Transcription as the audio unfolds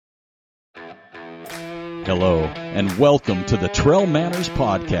Hello, and welcome to the Trail Manners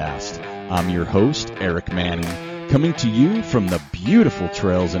Podcast. I'm your host, Eric Manning, coming to you from the beautiful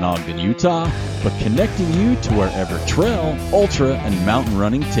trails in Ogden, Utah, but connecting you to wherever trail, ultra, and mountain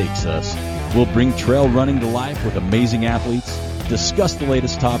running takes us. We'll bring trail running to life with amazing athletes, discuss the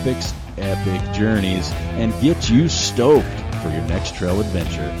latest topics, epic journeys, and get you stoked for your next trail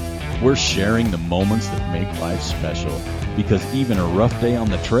adventure. We're sharing the moments that make life special, because even a rough day on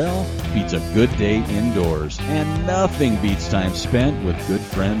the trail beats a good day indoors, and nothing beats time spent with good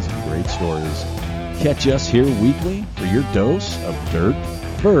friends and great stories. Catch us here weekly for your dose of dirt,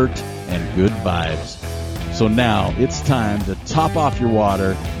 vert, and good vibes. So now it's time to top off your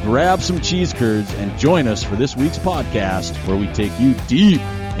water, grab some cheese curds, and join us for this week's podcast, where we take you deep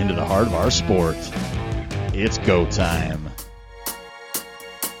into the heart of our sport. It's go time.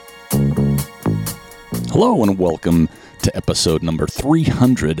 Hello and welcome to episode number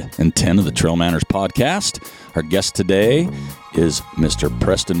 310 of the Trail Manners Podcast. Our guest today is Mr.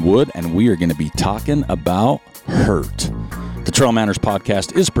 Preston Wood, and we are going to be talking about hurt. The Trail Manners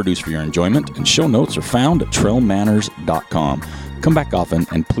Podcast is produced for your enjoyment, and show notes are found at trailmanners.com. Come back often,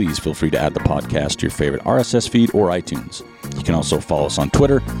 and please feel free to add the podcast to your favorite RSS feed or iTunes. You can also follow us on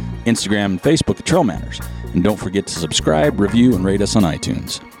Twitter, Instagram, and Facebook at Trail Manners. And don't forget to subscribe, review, and rate us on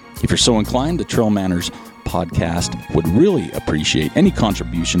iTunes. If you're so inclined, the Trail Manners Podcast would really appreciate any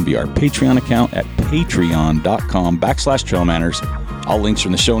contribution via our Patreon account at patreon.com/trailmanners. All links are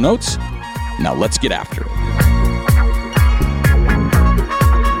in the show notes. Now let's get after it.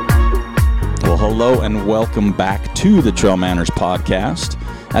 Well, hello and welcome back to the Trail Manners Podcast.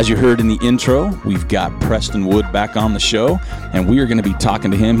 As you heard in the intro, we've got Preston Wood back on the show, and we are going to be talking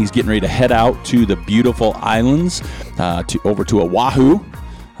to him. He's getting ready to head out to the beautiful islands, over to Oahu,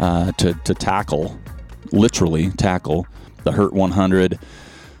 to literally tackle the Hurt 100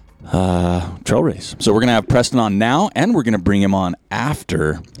 trail race. So we're going to have Preston on now, and we're going to bring him on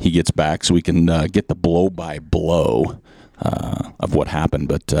after he gets back so we can get the blow-by-blow of what happened.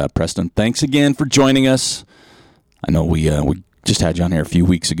 But Preston, thanks again for joining us. I know we just had you on here a few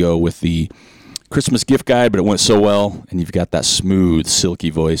weeks ago with the Christmas gift guide, but it went so well, and you've got that smooth, silky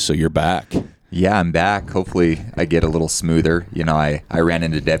voice, so you're back. Yeah, I'm back. Hopefully I get a little smoother. You know, I ran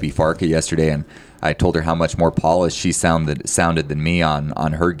into Debbie Farka yesterday, and I told her how much more polished she sounded than me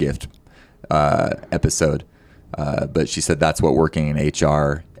on her gift episode. But she said that's what working in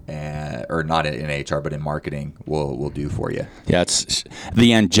HR, or not in HR, but in marketing will do for you. Yeah, it's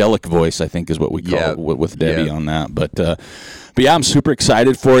the angelic voice, I think, is what we call it with Debbie on that. But yeah, I'm super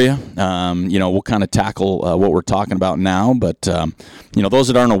excited for you. We'll kind of tackle what we're talking about now. But, those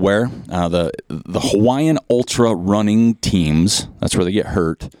that aren't aware, the Hawaiian Ultra running teams, that's where they get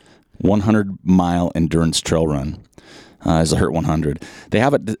hurt, 100-mile endurance trail run is the Hurt 100. They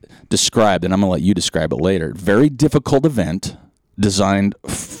have it described, and I'm going to let you describe it later. Very difficult event designed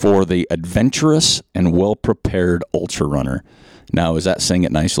for the adventurous and well-prepared ultra runner. Now, is that saying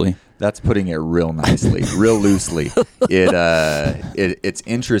it nicely? That's putting it real nicely, real loosely. It's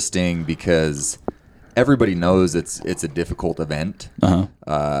interesting because everybody knows it's a difficult event.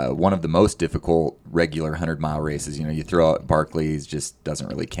 One of the most difficult regular 100-mile races. You know, you throw out Barkley's, just doesn't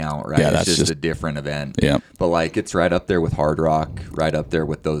really count, right? Yeah, it's just a different event. Yeah. But it's right up there with Hard Rock, right up there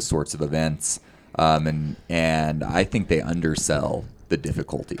with those sorts of events. And I think they undersell the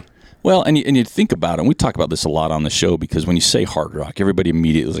difficulty. Well, and you think about it, and we talk about this a lot on the show, because when you say Hard Rock, everybody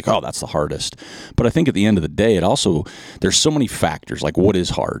immediately is like, oh, that's the hardest. But I think at the end of the day, there's so many factors, like what is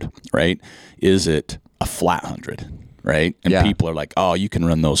hard, right? Is it a flat 100, right? And people are like, oh, you can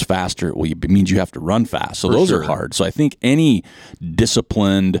run those faster. Well, it means you have to run fast. So those are hard. So I think any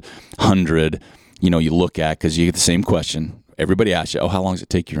disciplined 100, you look at, because you get the same question. Everybody asks you, oh, how long does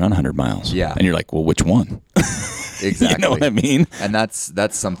it take you to run 100 miles? Yeah. And you're like, well, which one? Exactly. You know what I mean? And that's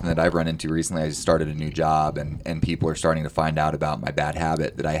something that I've run into recently. I just started a new job, and people are starting to find out about my bad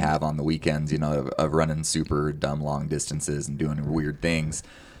habit that I have on the weekends, of running super dumb long distances and doing weird things.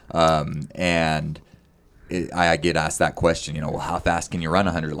 I get asked that question, well, how fast can you run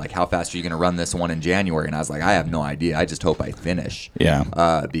 100? Like, how fast are you going to run this one in January? And I was like, I have no idea. I just hope I finish.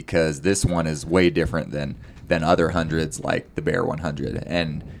 Yeah. Because this one is way different than other hundreds, like the Bear 100.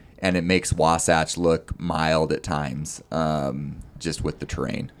 And it makes Wasatch look mild at times, just with the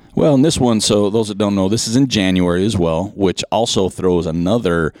terrain. Well, and this one, so those that don't know, this is in January as well, which also throws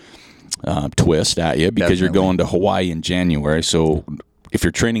another twist at you, because You're going to Hawaii in January. So if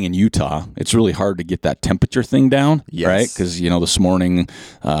you're training in Utah, it's really hard to get that temperature thing down, right? Because, this morning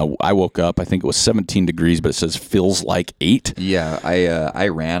I woke up, I think it was 17 degrees, but it says feels like 8. Yeah, I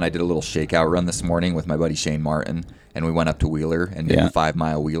did a little shakeout run this morning with my buddy Shane Martin, and we went up to Wheeler and did a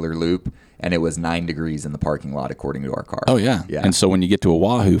 5-mile Wheeler loop. and it was 9 degrees in the parking lot according to our car. Oh, yeah. And so when you get to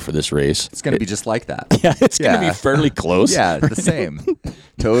Oahu for this race, it's going to be just like that. Yeah, it's going to be fairly close. Yeah, the same.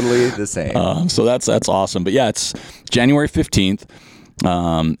 Totally the same. So that's awesome. But yeah, it's January 15th.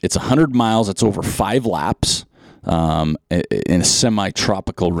 It's 100 miles. It's over 5 laps. In a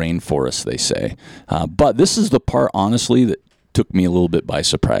semi-tropical rainforest, they say. But this is the part, honestly, that took me a little bit by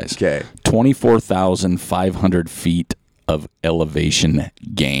surprise. Okay. 24,500 feet of elevation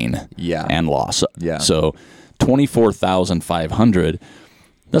gain and loss. Yeah. So 24,500,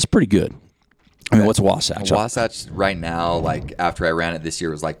 that's pretty good. I mean, what's Wasatch? Wasatch right now, like after I ran it this year,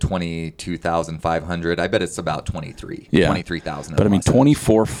 was like 22,500. I bet it's about 23,000. But I mean,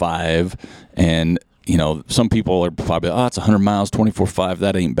 24.5, and you know, some people are probably, it's 100 miles, 24.5.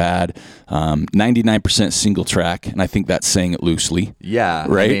 That ain't bad. 99% single track, and I think that's saying it loosely. Yeah,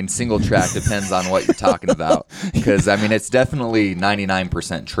 right. I mean, single track depends on what you're talking about, because I mean, it's definitely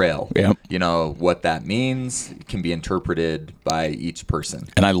 99% trail. Yep. You know what that means can be interpreted by each person.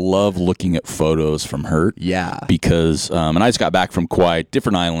 And I love looking at photos from Hurt. Yeah. Because, and I just got back from Kauai,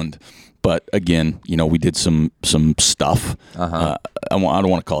 different island. But again, you know, we did some stuff. I don't want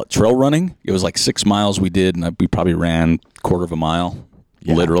to call it trail running. It was like 6 miles we did, and we probably ran quarter of a mile,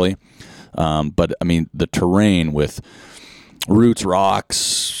 literally. But I mean, the terrain with roots,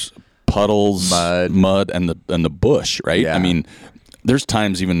 rocks, puddles, mud, and the bush, right? Yeah. I mean, there's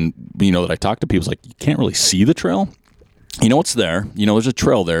times even, you know, that I talk to people, it's like you can't really see the trail. You know it's there. You know there's a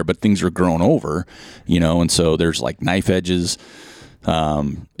trail there, but things are grown over. You know, and so there's like knife edges.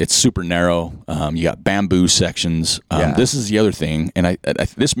 It's super narrow. You got bamboo sections. This is the other thing, and I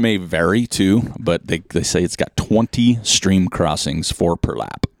this may vary too, but they say it's got 20 stream crossings, 4 per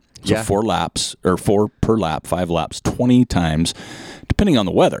lap. So 4 laps, or 4 per lap, 5 laps, 20 times, depending on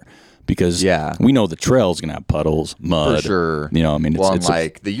the weather. Because we know the trail is going to have puddles, mud. For sure. You know, I mean, it's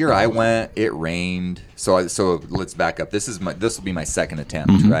like the year I went, it rained. So let's back up. This will be my second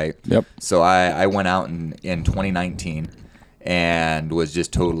attempt, right? Yep. So I went out in 2019. And was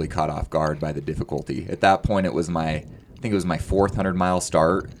just totally caught off guard by the difficulty. At that point, I think it was my 4th 100-mile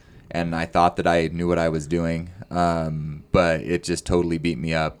start, and I thought that I knew what I was doing, but it just totally beat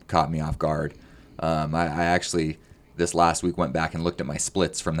me up, caught me off guard. I actually, this last week, went back and looked at my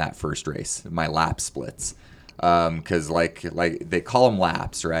splits from that first race, my lap splits, because like they call them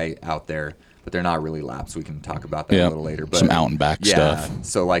laps, right, out there, but they're not really laps. We can talk about that a little later. But some out and back stuff.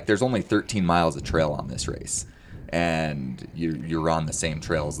 So like, there's only 13 miles of trail on this race. And you're on the same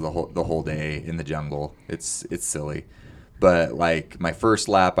trails the whole day in the jungle. It's silly, but like my first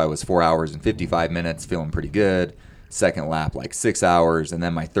lap, I was 4 hours and 55 minutes, feeling pretty good. Second lap, like 6 hours, and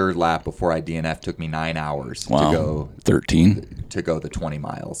then my third lap before I DNF took me 9 hours to go 13 to go the 20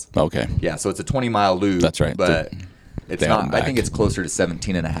 miles. Okay. Yeah, so it's a 20-mile loop. That's right. But it's not. I think it's closer to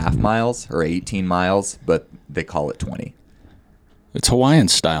 17.5 miles or 18 miles, but they call it 20. It's Hawaiian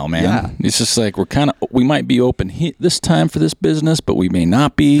style, man. Yeah. It's just like we might be open this time for this business, but we may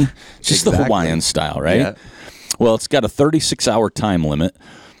not be. It's just the Hawaiian style, right? Yeah. Well, it's got a 36-hour time limit.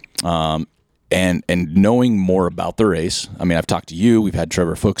 And knowing more about the race, I mean, I've talked to you. We've had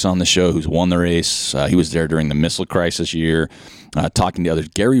Trevor Fuchs on the show, who's won the race. He was there during the missile crisis year. Talking to others,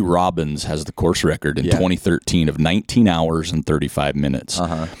 Gary Robbins has the course record in 2013 of 19 hours and 35 minutes.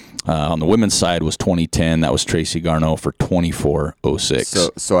 On the women's side was 2010. That was Tracy Garneau for 24:06.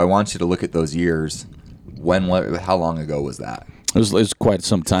 So I want you to look at those years. How long ago was that? It was quite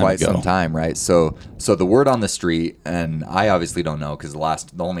some time ago. Quite some time, right? So the word on the street, and I obviously don't know because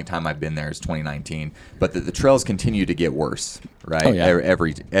the only time I've been there is 2019, but the trails continue to get worse, right? Oh, yeah.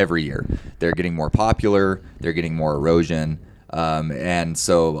 Every year. They're getting more popular. They're getting more erosion. And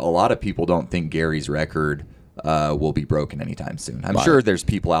so a lot of people don't think Gary's record will be broken anytime soon. I'm sure there's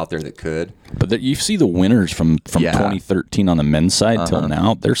people out there that could. But you see the winners from 2013 on the men's side till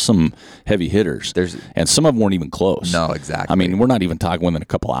now. There's some heavy hitters. And some of them weren't even close. No, exactly. I mean, we're not even talking within a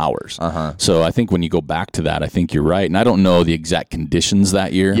couple hours. So I think when you go back to that, I think you're right. And I don't know the exact conditions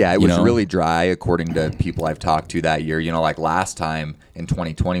that year. Yeah, it was really dry according to people I've talked to that year. You know, like last time in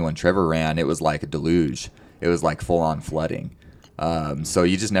 2020 when Trevor ran, it was like a deluge. It was like full-on flooding. So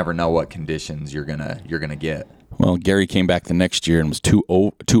you just never know what conditions you're gonna get. Well, Gary came back the next year and was 2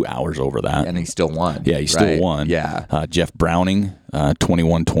 hours over that, and he still won. Yeah, he still won. Yeah, Jeff Browning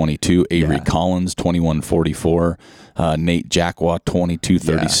 21:22. Avery Yeah. Collins, 21:44. Nate Jacqua,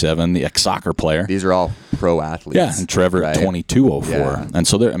 22:37. The ex-soccer player. These are all pro athletes. Yeah, and Trevor at right? 22:04. Yeah. And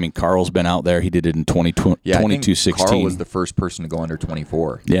so, Carl's been out there. He did it in 22:16. Carl was the first person to go under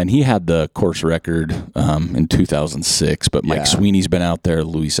 24. Yeah, and he had the course record in 2006. But Mike Yeah. Sweeney's been out there.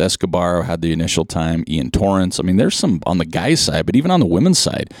 Luis Escobar had the initial time. Ian Torrance. I mean, there's some on the guys' side, but even on the women's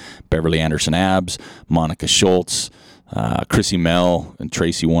side, Beverly Anderson-Abbs, Monica Schultz, Chrissy Mell, and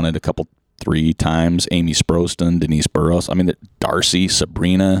Tracy won it 3 times. Amy Sproston, Denise Burrows. I mean, Darcy,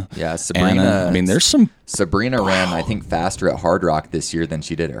 Sabrina. Yeah, Sabrina. Anna. I mean, there's some. Sabrina ran, I think, faster at Hard Rock this year than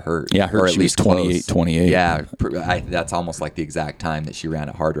she did at Hurt. Yeah, Hurt, or at she least was 28:28. Yeah, that's almost like the exact time that she ran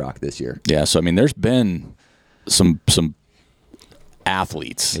at Hard Rock this year. Yeah, so I mean, there's been some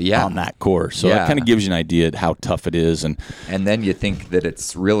athletes on that course, so that kind of gives you an idea of how tough it is. And then you think that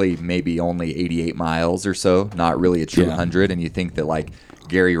it's really maybe only 88 miles or so, not really a true 100, and you think that like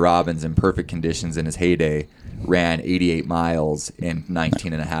Gary Robbins in perfect conditions in his heyday ran 88 miles in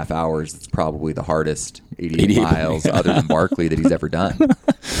 19 and a half hours. It's probably the hardest 88 miles other than Barkley that he's ever done.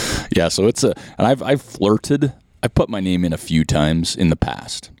 Yeah, so it's and I've flirted. I put my name in a few times in the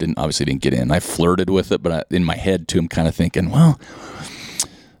past. Obviously didn't get in. I flirted with it, but in my head too, I'm kind of thinking, well,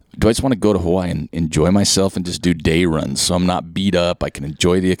 do I just want to go to Hawaii and enjoy myself and just do day runs so I'm not beat up? I can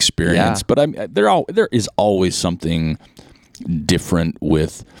enjoy the experience. Yeah. But there is always something different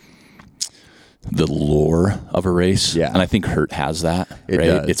with the lure of a race. Yeah. And I think Hurt has that. It right?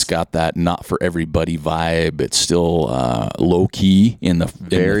 does. It's got that not for everybody vibe. It's still low key in the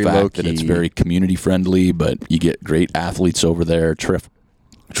fact that it's very community friendly, but you get great athletes over there.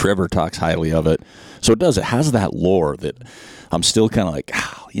 Trevor talks highly of it. So it has that lore that I'm still kind of like,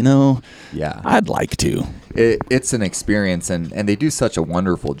 Yeah, I'd like to. It's an experience, and they do such a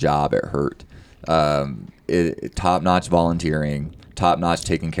wonderful job at Hurt. Top-notch volunteering, top-notch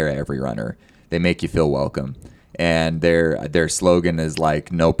taking care of every runner. They make you feel welcome. And their slogan is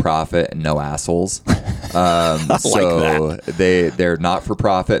like no profit and no assholes. So they're not for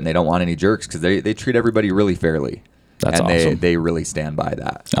profit and they don't want any jerks because they treat everybody really fairly. That's and awesome. They really stand by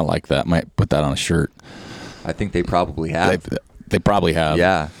that. I like that. Might put that on a shirt. I think they probably have. They probably have.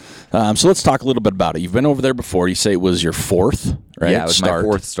 Yeah. So let's talk a little bit about it. You've been over there before. You say it was your 4th, right? Yeah, it was my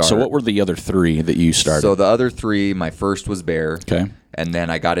 4th start. So what were the other 3 that you started? So the other 3, my first was Bear. Okay. And then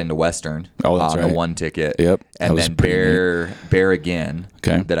I got into Western on a 1 ticket. Yep. And then Bear again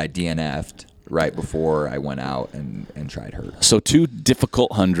Okay. that I DNF'd right before I went out and tried Hurt. So 2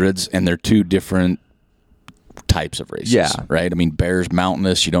 difficult hundreds, and they're 2 different types of races. Yeah. Right? I mean, Bear's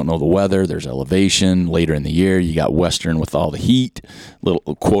mountainous. You don't know the weather. There's elevation. Later in the year, you got Western with all the heat, little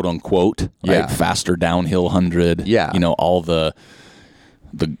quote unquote, right? Faster downhill 100. Yeah. All the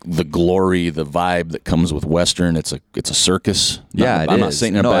glory, the vibe that comes with Western. It's a circus. Yeah, I'm not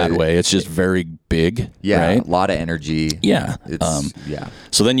saying it in a bad way. It's just very big. Yeah, right? a lot of energy. Yeah. It's,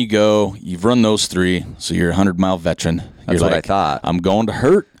 So then you've run those 3. So you're a 100-mile veteran. That's what I thought. I'm going to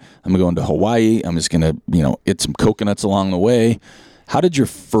Hurt. I'm going to Hawaii. I'm just going to, eat some coconuts along the way. How did your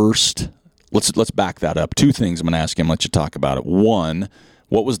first, let's back that up. 2 things I'm going to ask you. I'm going to let you talk about it. 1,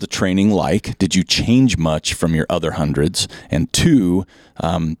 what was the training like? Did you change much from your other hundreds? And 2,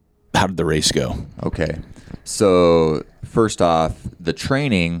 how did the race go? Okay. So first off, the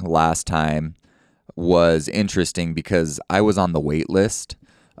training last time was interesting because I was on the wait list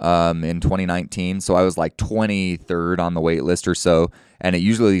in 2019. So I was like 23rd on the wait list or so, and it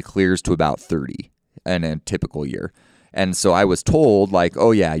usually clears to about 30 in a typical year. And so I was told like, oh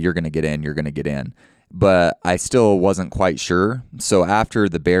yeah, you're going to get in. But I still wasn't quite sure. So after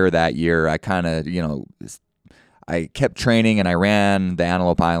the Bear that year, I kind of, I kept training and I ran the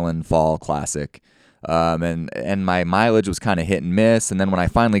Antelope Island Fall Classic. And my mileage was kind of hit and miss. And then when I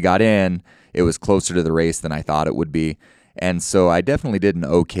finally got in, it was closer to the race than I thought it would be. And so I definitely did an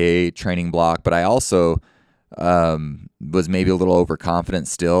okay training block, but I also was maybe a little overconfident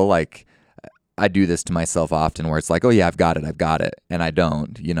still. Like I do this to myself often where it's like, oh yeah, I've got it. And I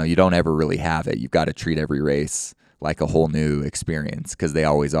don't, you don't ever really have it. You've got to treat every race like a whole new experience because they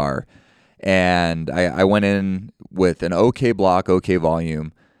always are. And I went in with an okay block, okay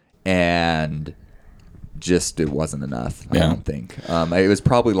volume, and just it wasn't enough, I don't think. It was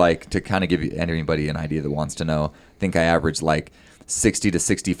probably like, to kind of give anybody an idea that wants to know, I think I averaged like 60 to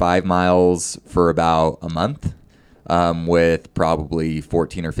 65 miles for about a month, with probably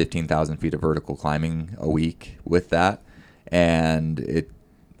 14 or 15,000 feet of vertical climbing a week with that. And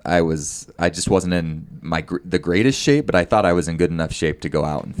I just wasn't in the greatest shape, but I thought I was in good enough shape to go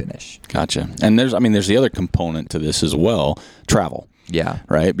out and finish. Gotcha. And there's the other component to this as well, travel. Yeah.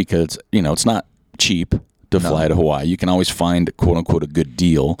 Right? Because, it's not cheap to fly to Hawaii. You can always find, quote unquote, a good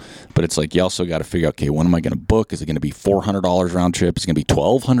deal, but it's like you also got to figure out, okay, when am I going to book? Is it going to be $400 round trip? Is it going to be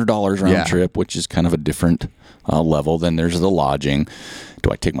 $1,200 round trip, which is kind of a different level. Then there's the lodging.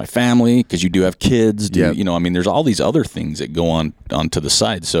 Do I take my family? Because you do have kids. There's all these other things that go on to the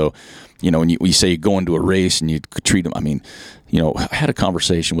side. So, when you say you go into a race and you treat them, I had a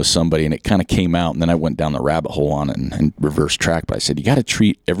conversation with somebody and it kind of came out, and then I went down the rabbit hole on it and reverse track. But I said, you got to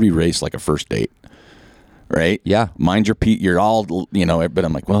treat every race like a first date, right? Yeah. Mind your Pete. You're all, but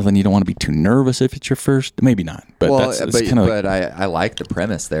I'm like, well, then you don't want to be too nervous if it's your first. Maybe not. But I like the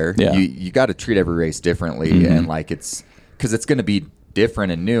premise there. Yeah. You got to treat every race differently, and because it's going to be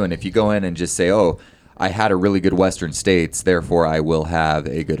different and new. And if you go in and just say, oh, I had a really good Western States, therefore I will have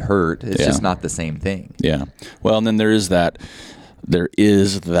a good hurt. It's just not the same thing. Yeah. Well, and then there is that,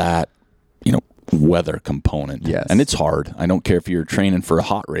 weather component. Yes. And it's hard. I don't care if you're training for a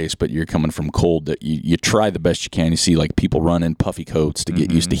hot race, but you're coming from cold, that you try the best you can. You see like people run in puffy coats to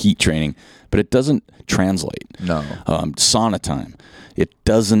get used to heat training, but it doesn't translate. No. Sauna time. It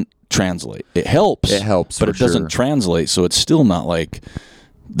doesn't translate. It helps. It helps, but it doesn't translate. So it's still not like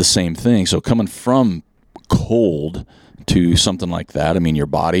the same thing. So coming from cold to something like that, your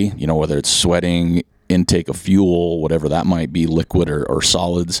body, whether it's sweating, intake of fuel, whatever that might be, liquid or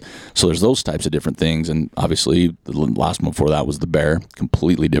solids. So there's those types of different things. And obviously the last one before that was the Bear,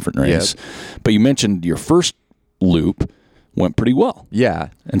 completely different race. Yep. But you mentioned your first loop went pretty well. Yeah.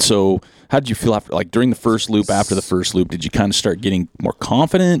 And so how did you feel during the first loop, after the first loop, did you kind of start getting more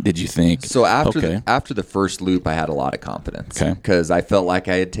confident? Did you think? So after the first loop, I had a lot of confidence because I felt like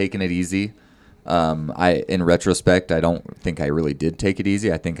I had taken it easy. In retrospect, I don't think I really did take it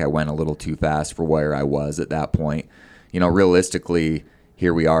easy. I think I went a little too fast for where I was at that point. Realistically,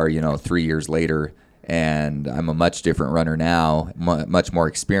 here we are, 3 years later, and I'm a much different runner now, much more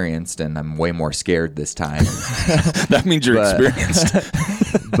experienced, and I'm way more scared this time. That means you're experienced.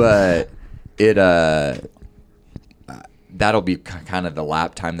 But that'll be kind of the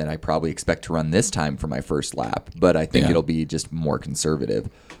lap time that I probably expect to run this time for my first lap. But I think it'll be just more conservative.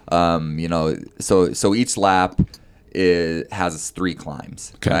 So each lap has 3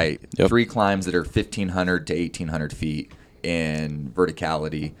 climbs, right? Yep. 3 climbs that are 1,500 to 1,800 feet in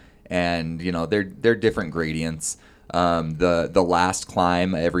verticality, and they're different gradients. The last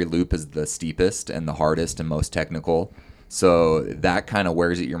climb, every loop is the steepest and the hardest and most technical. So that kind of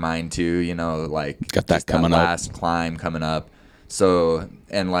wears at your mind too, got that coming that last climb coming up. So,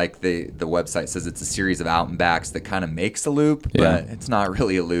 and like the website says, it's a series of out and backs that kind of makes a loop, but it's not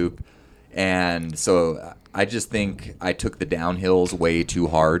really a loop. And so I just think I took the downhills way too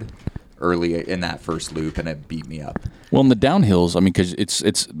hard early in that first loop, and it beat me up. Well, in the downhills, because it's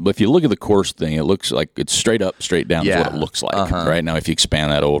if you look at the course thing, it looks like it's straight up, straight down is what it looks like. Right now, if you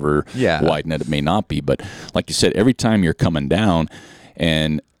expand that over, widen it, it may not be. But like you said, every time you're coming down,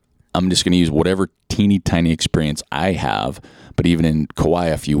 and I'm just going to use whatever teeny tiny experience I have. But even in Kauai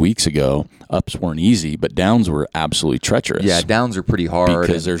a few weeks ago, ups weren't easy, but downs were absolutely treacherous. Yeah, downs are pretty hard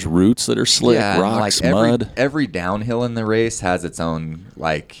because there's roots that are slick, rocks, mud. Every downhill in the race has its own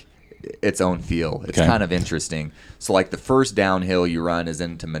feel. It's kind of interesting. So the first downhill you run is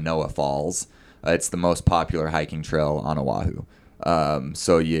into Manoa Falls. It's the most popular hiking trail on Oahu.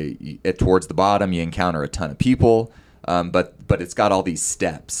 So you towards the bottom, you encounter a ton of people, but it's got all these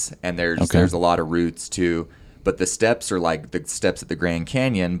steps, and there's a lot of roots too. But the steps are like the steps at the Grand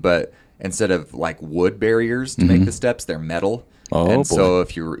Canyon, but instead of wood barriers to make the steps, they're metal. So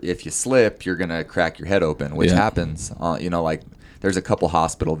if you slip, you're gonna crack your head open, which happens. There's a couple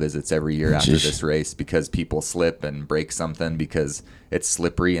hospital visits every year after this race because people slip and break something because it's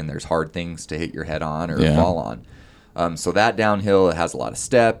slippery and there's hard things to hit your head on or fall on. So that downhill has a lot of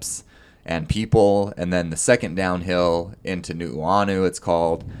steps and people, and then the second downhill into Nu'uanu, it's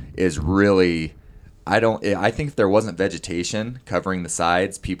called, is really. I think if there wasn't vegetation covering the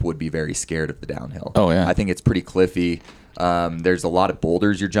sides, people would be very scared of the downhill. Oh, yeah. I think it's pretty cliffy. There's a lot of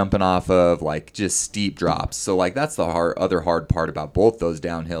boulders you're jumping off of, just steep drops. So, that's the other hard part about both those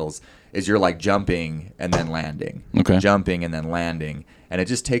downhills is you're, jumping and then landing. Okay. Jumping and then landing. And it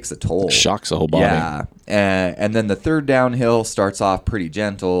just takes a toll. It shocks the whole body. Yeah. And then the third downhill starts off pretty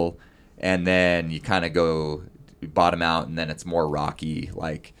gentle, and then you kind of go bottom out, and then it's more rocky,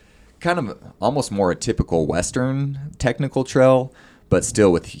 kind of almost more a typical Western technical trail, but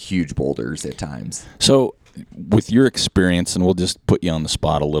still with huge boulders at times. So with your experience, and we'll just put you on the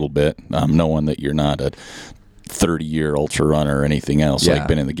spot a little bit, knowing that you're not a 30-year ultra runner or anything else,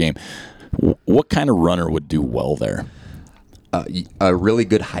 been in the game, what kind of runner would do well there? A really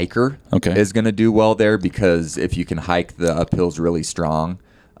good hiker is going to do well there, because if you can hike the uphills really strong,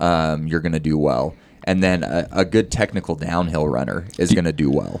 you're going to do well. And then a good technical downhill runner is going to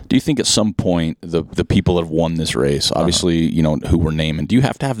do well. Do you think at some point the people that have won this race, obviously, who we're naming, do you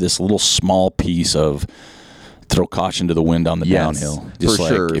have to have this little small piece of throw caution to the wind on the downhill? Just for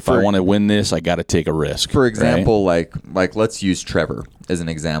like, sure. If I want to win this, I got to take a risk. For example, like let's use Trevor as an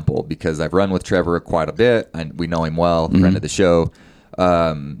example, because I've run with Trevor quite a bit. We know him well, friend of the show.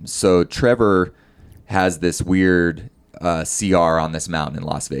 So Trevor has this weird CR on this mountain in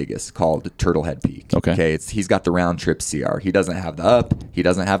Las Vegas called Turtlehead Peak. Okay. He's got the round trip CR. He doesn't have the up, he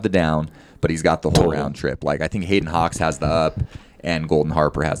doesn't have the down, but he's got the whole round trip. Like I think Hayden Hawks has the up and Golden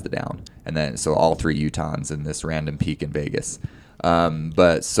Harper has the down. And then so all 3 Utahns in this random peak in Vegas.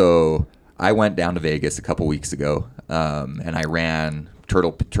 But so I went down to Vegas a couple weeks ago, and I ran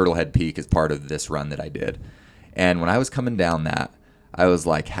Turtlehead Peak as part of this run that I did. And when I was coming down that, I was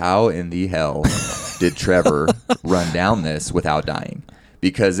like, how in the hell did Trevor run down this without dying?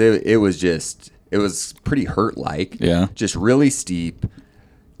 Because it was pretty hurt-like. Yeah. Just really steep.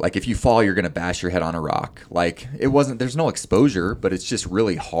 Like if you fall, you're going to bash your head on a rock. Like there's no exposure, but it's just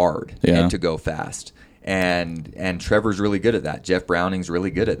really hard to go fast. And Trevor's really good at that. Jeff Browning's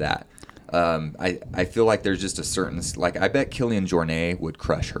really good at that. I feel like there's just a certain, like I bet Kilian Jornet would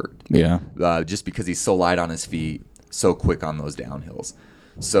crush Hurt. Yeah. Just because he's so light on his feet, so quick on those downhills.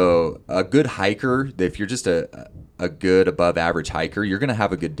 So a good hiker, if you're just a good above average hiker, you're going to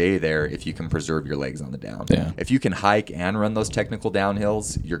have a good day there if you can preserve your legs on the down. Yeah. If you can hike and run those technical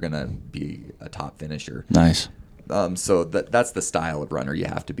downhills, you're going to be a top finisher. Nice. So that's the style of runner you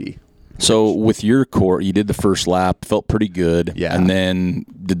have to be. So with your core, you did the first lap, felt pretty good. Yeah. And then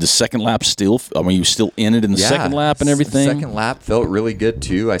did the second lap you still in it in the second lap and everything? Second lap felt really good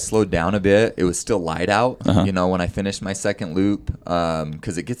too. I slowed down a bit. It was still light out, when I finished my second loop,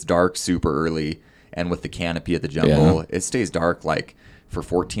 because it gets dark super early. And with the canopy of the jungle, it stays dark like for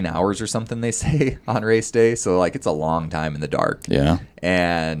 14 hours or something, they say, on race day. So like it's a long time in the dark. Yeah.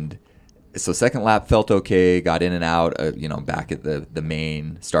 And so second lap felt okay, got in and out, back at the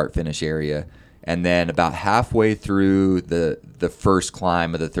main start-finish area. And then about halfway through the first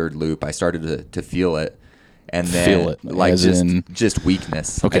climb of the third loop, I started to feel it. And then feel it, like just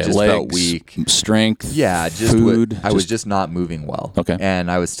weakness. Okay, I just legs, felt weak. Strength, yeah, just food. I was just not moving well. Okay. And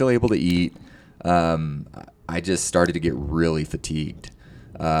I was still able to eat. I just started to get really fatigued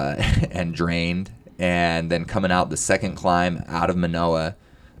and drained. And then coming out the second climb out of Manoa,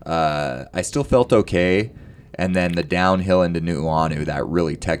 I still felt okay. And then the downhill into Nu'uanu, that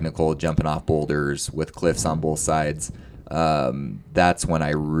really technical jumping off boulders with cliffs on both sides, that's when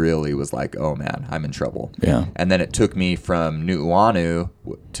I really was like, oh man, I'm in trouble. Yeah. And then it took me from Nu'uanu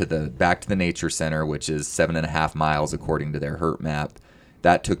back to the nature center, which is 7.5 miles according to their Hurt map.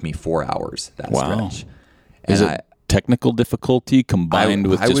 That took me 4 hours, that stretch. Is it technical difficulty combined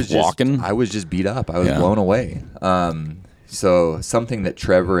with just walking? I was just beat up. I was blown away. So something that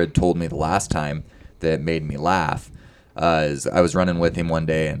Trevor had told me the last time that made me laugh is I was running with him one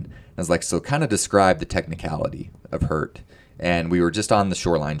day, and I was like, so kind of describe the technicality of Hurt. And we were just on the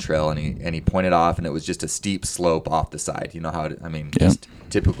shoreline trail, and he pointed off, and it was just a steep slope off the side. You know how just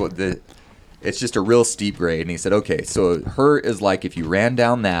typical. It's just a real steep grade. And he said, okay, so Hurt is like if you ran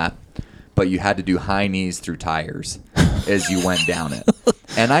down that, but you had to do high knees through tires as you went down it.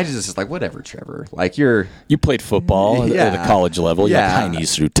 And I just like, whatever, Trevor. Like you played football at the college level. You had high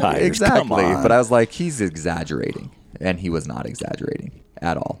knees through tires. Exactly. Come on. But I was like, he's exaggerating. And he was not exaggerating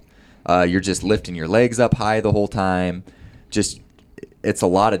at all. You're just lifting your legs up high the whole time. It's a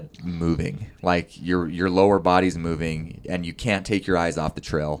lot of moving. Like your lower body's moving, and you can't take your eyes off the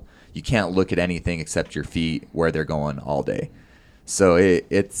trail. You can't look at anything except your feet where they're going all day. So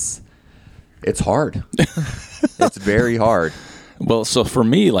it's hard. It's very hard. Well, so for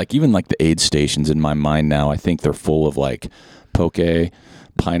me, like even like the aid stations in my mind now, I think they're full of like poke,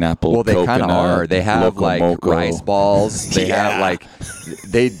 pineapple. Well, they kind of are. They have like moco. rice balls. They have like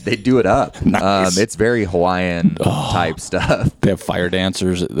they do it up. Nice. It's very Hawaiian type stuff. They have fire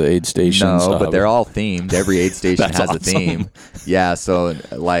dancers at the aid stations. No, but they're all themed. Every aid station has awesome. a theme. Yeah, so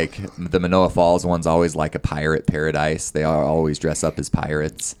like the Manoa Falls one's always like a pirate paradise. They always dress up as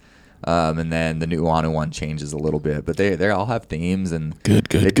pirates. And then the Nu'uanu one changes a little bit, but they all have themes, and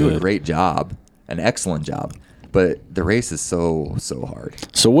they do a great job, an excellent job. But the race is so hard.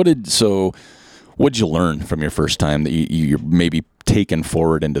 So what'd you learn from your first time that you're maybe taken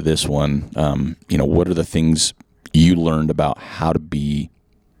forward into this one? What are the things you learned about how to be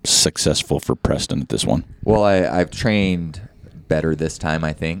successful for Preston at this one? Well, I've trained better this time,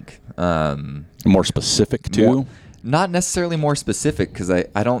 I think. More specific too? Not necessarily more specific, because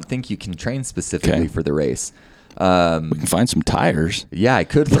I don't think you can train specifically for the race. We can find some tires. Yeah, I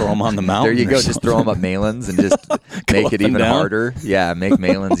could throw them on the mountain. There you go. or Just throw them up Malins and just make it even harder. Yeah, make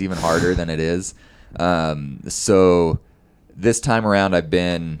Malins even harder than it is. So this time around,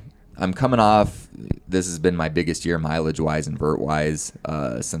 I'm coming off. This has been my biggest year mileage-wise and vert-wise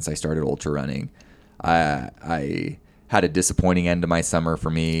since I started ultra running. I had a disappointing end to my summer for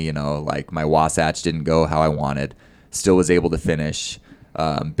me. You know, like my Wasatch didn't go how I wanted. Still was able to finish.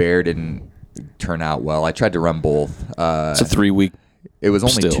 Bear didn't turn out well. I tried to run both. It's a 3-week. It was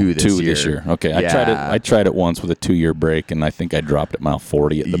only two this year. Okay, Yeah. I tried it once with a 2-year break, and I think I dropped at mile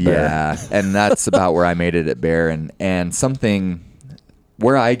 40 at the Bear. Yeah, and that's about where I made it at Bear. And something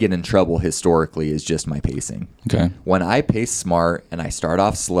where I get in trouble historically is just my pacing. Okay. When I pace smart and I start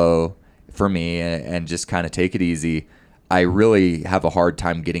off slow for me and just kind of take it easy, I really have a hard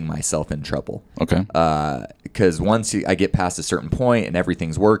time getting myself in trouble. Okay. Because once I get past a certain point and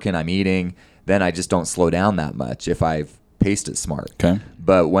everything's working, I'm eating, then I just don't slow down that much if I've paced it smart. Okay.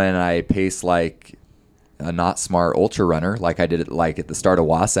 But when I pace like a not smart ultra runner, like I did it like at the start of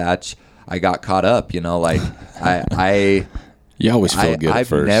Wasatch, I got caught up. You know, like You always feel good at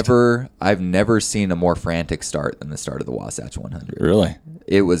first. I've never seen a more frantic start than the start of the Wasatch 100. Really?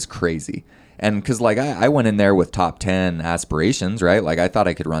 It was crazy. And because like I went in there with top 10 aspirations, right? Like I thought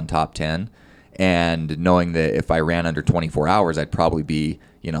I could run top 10, and knowing that if I ran under 24 hours, I'd probably be,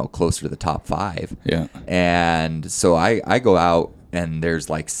 you know, closer to the top 5. Yeah. And so I go out and there's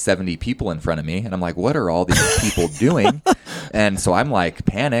like 70 people in front of me, and I'm like, what are all these people doing? And so I'm like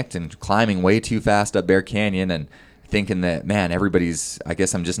panicked and climbing way too fast up Bear Canyon and thinking that, man, I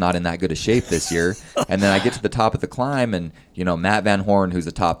guess I'm just not in that good a shape this year. And then I get to the top of the climb, and, you know, Matt Van Horn, who's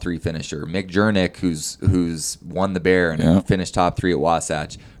a top 3 finisher, Mick Jernick, who's won the Bear and finished top 3 at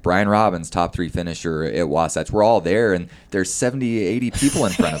Wasatch, Brian Robbins, top 3 finisher at Wasatch. We're all there, and there's 70, 80 people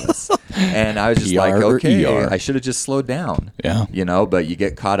in front of us. And I was just like, okay, I should have just slowed down. Yeah. You know, but you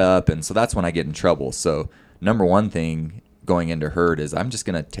get caught up, and so that's when I get in trouble. So number one thing going into herd is I'm just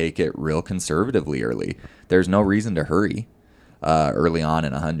going to take it real conservatively early. There's no reason to hurry early on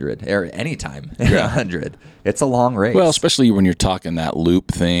in 100 or any time in 100. It's a long race. Well, especially when you're talking that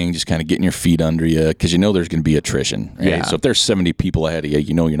loop thing, just kind of getting your feet under you, because you know there's going to be attrition. Right? Yeah. So if there's 70 people ahead of you,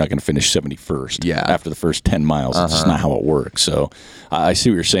 you know you're not going to finish 71st after the first 10 miles. It's just not how it works. So I see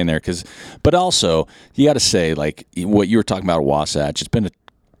what you're saying there. But also, you got to say, like what you were talking about at Wasatch, it's been a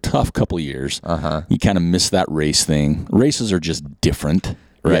tough couple of years. You kind of miss that race thing. Races are just different.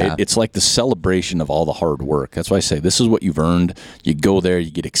 Right? Yeah. It's like the celebration of all the hard work. That's why I say this is what you've earned. You go there, you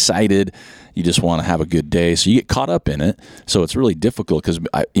get excited, you just want to have a good day. So you get caught up in it. So it's really difficult because,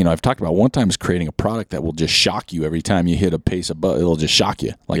 I've talked about one time is creating a product that will just shock you every time you hit a pace above. It'll just shock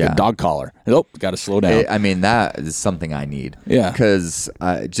you like a dog collar. Oh, got to slow down. I mean, that is something I need. Yeah. Because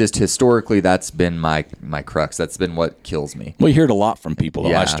just historically, that's been my crux. That's been what kills me. Well, you hear it a lot from people.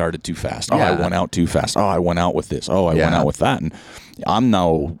 Yeah. I started too fast. I went out too fast. I went out with this. I went out with that. And I'm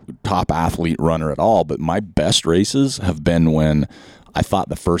no top athlete runner at all, but my best races have been when I thought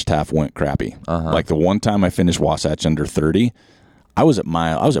the first half went crappy. Like the one time I finished Wasatch under 30, I was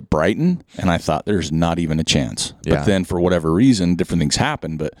at Brighton, and I thought there's not even a chance. But then for whatever reason, different things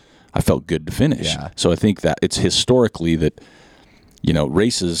happened, but I felt good to finish. Yeah. So I think that it's historically that,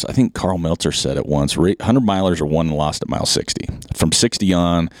 races, I think Carl Meltzer said it once, 100 milers are won and lost at mile 60. From 60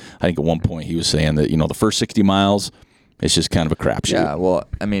 on, I think at one point he was saying that, the first 60 miles, it's just kind of a crapshoot. Yeah, well,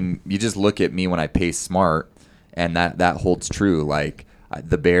 I mean, you just look at me when I pace smart, and that holds true. Like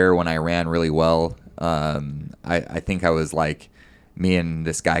the Bear, when I ran really well, I think I was like, me and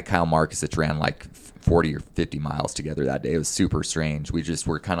this guy Kyle Markusich ran like 40 or 50 miles together that day. It was super strange. We just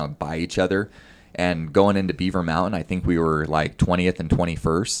were kind of by each other, and going into Beaver Mountain, I think we were like 20th and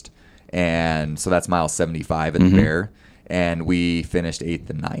 21st, and so that's mile 75 at the Bear. And we finished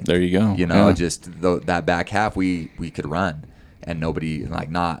 8th and 9th. There you go. Just that back half we could run, and nobody, like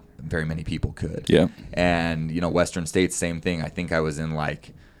not very many people could. Yeah. And Western States, same thing. I think I was in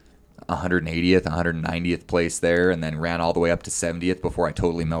like 180th, 190th place there, and then ran all the way up to 70th before I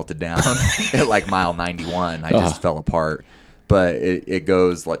totally melted down at like mile 91. I just fell apart. But it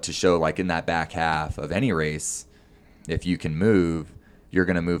goes to show, like in that back half of any race, if you can move, you're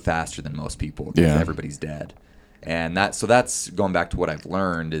going to move faster than most people because everybody's dead. And that's going back to what I've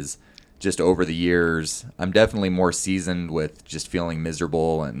learned is just over the years, I'm definitely more seasoned with just feeling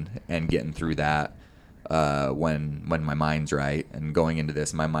miserable and getting through that when my mind's right. And going into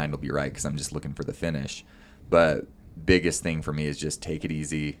this, my mind will be right because I'm just looking for the finish. But biggest thing for me is just take it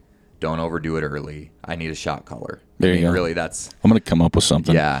easy. Don't overdo it early. I need a shot color. There you go. Really, that's... I'm going to come up with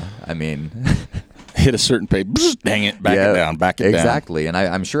something. Yeah, I mean... hit a certain pace, dang it, back it down, back it down. Exactly. And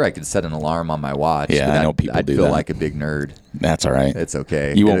I'm sure I could set an alarm on my watch. Yeah, I know people I'd do feel that. like a big nerd. That's all right. It's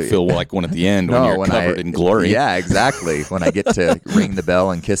okay. You won't feel like one at the end when you're covered in glory. Yeah, exactly. When I get to ring the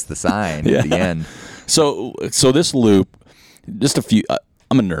bell and kiss the sign at the end. So this loop, just a few.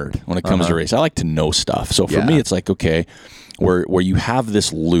 I'm a nerd when it comes to race. I like to know stuff. So for me, it's like, okay, where you have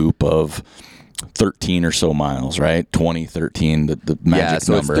this loop of 13 or so miles, right? 20, 13, the magic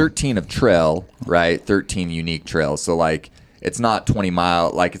so number. It's 13 of trail, right? 13 unique trails. So like, it's not 20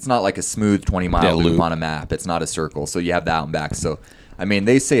 mile, like it's not like a smooth 20 mile loop on a map. It's not a circle. So you have that and back. So I mean,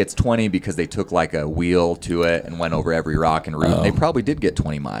 they say it's 20 because they took like a wheel to it and went over every rock and route. They probably did get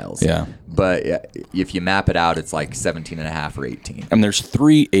 20 miles. Yeah. But if you map it out, it's like 17 and a half or 18. And there's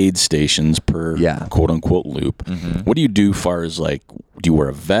 3 aid stations per quote unquote loop. Mm-hmm. What do you do far as like, do you wear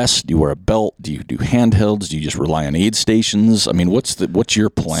a vest? Do you wear a belt? Do you do handhelds? Do you just rely on aid stations? I mean, what's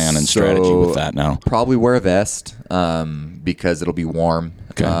your plan and strategy with that now? Probably wear a vest because it'll be warm.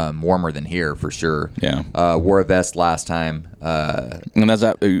 Okay. Warmer than here for sure. Yeah. Wore a vest last time. And is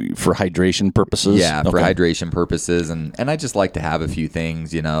that for hydration purposes? Yeah, for hydration purposes, and I just like to have a few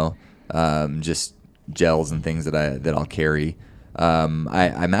things, just gels and things that I'll carry.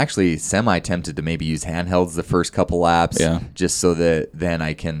 I'm actually semi-tempted to maybe use handhelds the first couple laps, just so that then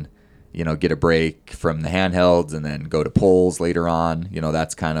I can, get a break from the handhelds and then go to poles later on.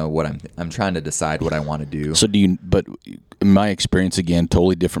 That's kind of what I'm trying to decide what I want to do. So but in my experience, again,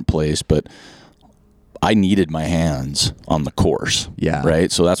 totally different place, but I needed my hands on the course. Yeah.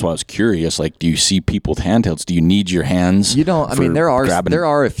 Right. So that's why I was curious. Like, do you see people with handhelds? Do you need your hands? You don't. I mean, there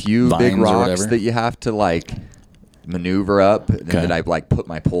are a few big rocks that you have to like maneuver up, and that I like put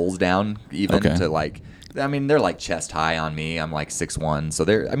my poles down even to like. I mean, they're like chest high on me. I'm like 6'1", so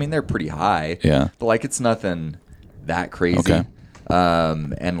they're pretty high. Yeah. But like, it's nothing that crazy. Okay.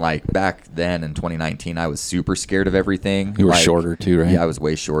 And like back then in 2019, I was super scared of everything. You were shorter too, right? Yeah, I was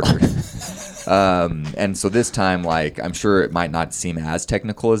way shorter. And so this time, like, I'm sure it might not seem as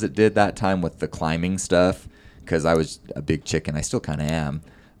technical as it did that time with the climbing stuff, because I was a big chicken. I still kind of am,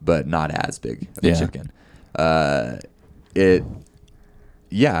 but not as big of a chicken. I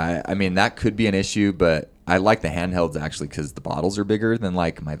mean, that could be an issue, but I like the handhelds actually because the bottles are bigger than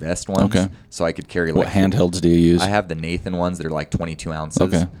like my vest ones. Okay. So I could carry like. What handhelds do you use? I have the Nathan ones that are like 22 ounces.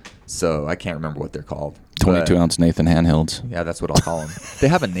 Okay. So I can't remember what they're called. 22-ounce Nathan handhelds. Yeah, that's what I'll call them. They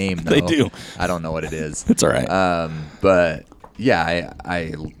have a name though. They do. I don't know what it is. It's all right. But yeah,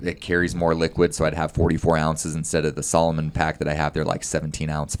 it carries more liquid, so I'd have 44 ounces instead of the Solomon pack that I have. They're like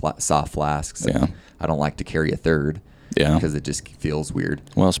 17-ounce soft flasks. Yeah. I don't like to carry a third. Yeah. Because it just feels weird.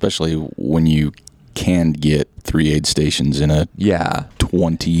 Well, especially when you can get 3 aid stations in a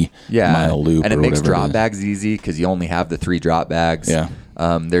 20-mile loop. And it or makes whatever drop bags easy because you only have the 3 drop bags. Yeah.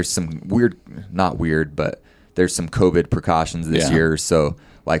 There's some not weird, but there's some COVID precautions this year. So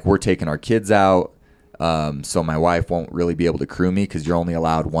like we're taking our kids out. So my wife won't really be able to crew me because you're only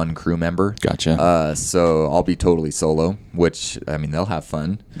allowed 1 crew member. Gotcha. So I'll be totally solo, which, I mean, they'll have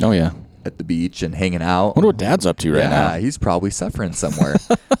fun. Oh, yeah. At the beach and hanging out. I wonder what Dad's up to right now. Yeah, he's probably suffering somewhere.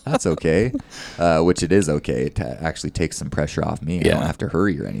 That's okay. Which it is okay to actually take some pressure off me. I don't have to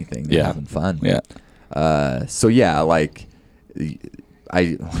hurry or anything. They're having fun. Yeah. So yeah, like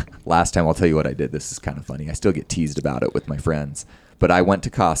last time I'll tell you what I did. This is kind of funny. I still get teased about it with my friends. But I went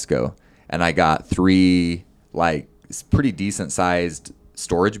to Costco and I got 3 like pretty decent sized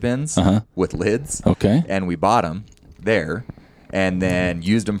storage bins with lids. Okay. And we bought them there. And then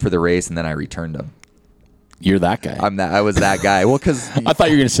used them for the race, and then I returned them. You're that guy. I was that guy. Well, because I thought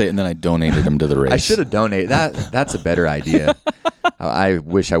you were going to say it, and then I donated them to the race. I should have donated. That's a better idea. I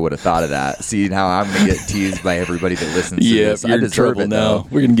wish I would have thought of that. See, now I'm going to get teased by everybody that listens to this. You're I deserve in trouble it now. though.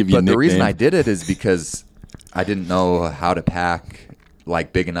 We're going to give you a nickname. But the reason I did it is because I didn't know how to pack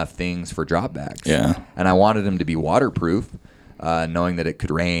like big enough things for drop bags. Yeah. And I wanted them to be waterproof. Knowing that it could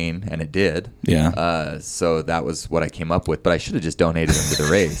rain, and it did. Yeah. So that was what I came up with, but I should have just donated them to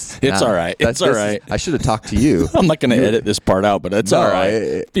the race. It's all right. It's all right. I should have talked to you. I'm not going to edit this part out, but it's all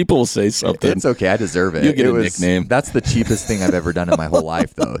right. People will say something. It's okay. I deserve it. You'll get a nickname. That's the cheapest thing I've ever done in my whole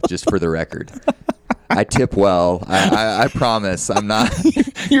life, though, just for the record. I tip well. I promise. I'm not.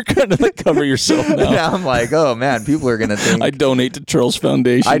 You're going to cover yourself now. Yeah, I'm like, oh man, people are gonna think I donate to Trails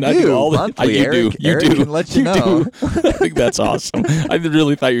Foundation. I do all monthly. You Eric do. can let you know. I think that's awesome. I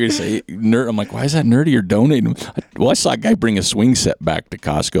really thought you were going to say nerd. I'm like, why is that nerdy? You're donating. Well, I saw a guy bring a swing set back to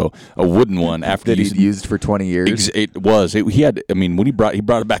Costco, a wooden one, after that he'd used for 20 years. He had. I mean, when he brought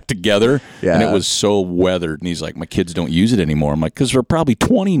it back together, and it was so weathered. And he's like, "My kids don't use it anymore." I'm like, "Because they're probably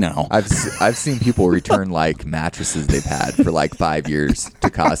 20 now." I've seen people return like mattresses they've had for like 5 years to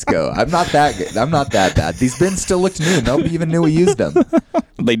Costco. I'm not that bad. These bins still looked new. Nobody even knew we used them.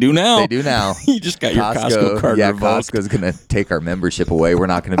 They do now. They do now. You just got your Costco card revoked. Costco's going to take our membership away. We're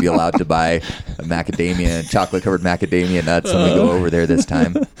not going to be allowed to buy chocolate-covered macadamia nuts when we go over there this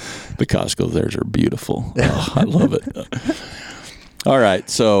time. The Costco theirs are beautiful. Oh, I love it. All right,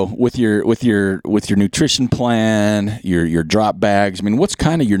 so with your nutrition plan, your drop bags. I mean, what's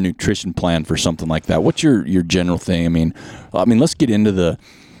kind of your nutrition plan for something like that? What's your general thing? I mean, let's get into the.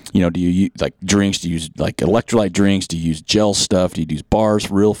 Do you use like drinks? Do you use like electrolyte drinks? Do you use gel stuff? Do you use bars,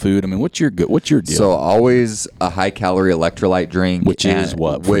 real food? I mean, what's your deal? So always a high calorie electrolyte drink, which is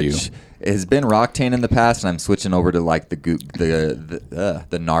what for you? Has been Roctane in the past, and I'm switching over to like the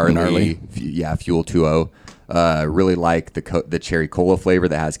gnarly. Fuel 2.0. Really like the cherry cola flavor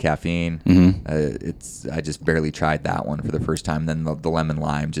that has caffeine. Mm-hmm. I just barely tried that one for the first time. Then the lemon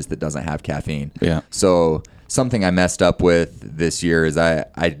lime, just that doesn't have caffeine. Yeah. So something I messed up with this year is I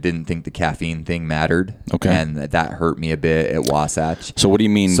didn't think the caffeine thing mattered. Okay. And that hurt me a bit at Wasatch. So what do you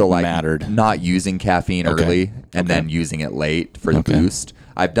mean mattered? Not using caffeine early and then using it late for the boost.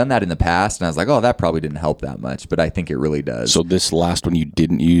 I've done that in the past, and I was like, oh, that probably didn't help that much, but I think it really does. So this last one you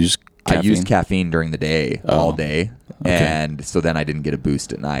didn't use caffeine? I used caffeine during the day, all day, and so then I didn't get a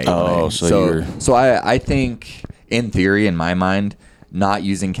boost at night. So I think, in theory, in my mind, not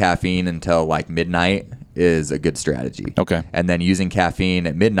using caffeine until like midnight is a good strategy. Okay. And then using caffeine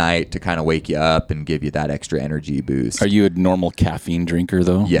at midnight to kind of wake you up and give you that extra energy boost. Are you a normal caffeine drinker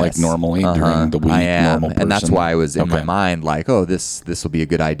though? Yes. Like normally during the week? I am. Normal person? And that's why I was in my mind like, oh, this will be a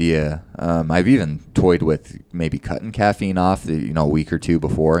good idea. I've even toyed with maybe cutting caffeine off a week or two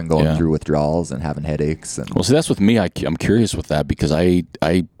before and going through withdrawals and having headaches. Well, see, that's with me. I'm curious with that because I'm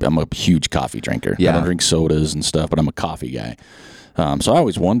a huge coffee drinker. Yeah. I don't drink sodas and stuff, but I'm a coffee guy. So I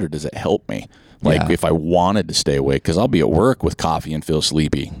always wondered, does it help me? Like if I wanted to stay awake, because I'll be at work with coffee and feel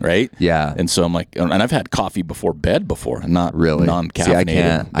sleepy, right? Yeah. And so I'm like, and I've had coffee before bed before, not really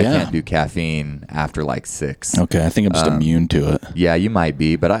non-caffeinated. I can't do caffeine after like 6. Okay, I think I'm just immune to it. Yeah, you might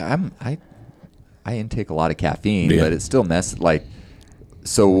be, but I intake a lot of caffeine, but it's still like.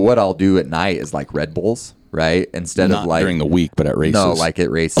 So what I'll do at night is like Red Bulls. Right? Instead of like during the week, but at races. No, like at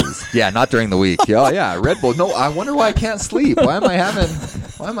races. Yeah, not during the week. Oh yeah, Red Bull. No, I wonder why I can't sleep. Why am I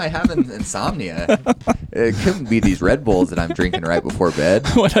having insomnia? It couldn't be these Red Bulls that I'm drinking right before bed.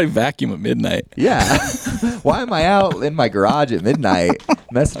 When I vacuum at midnight. Yeah. Why am I out in my garage at midnight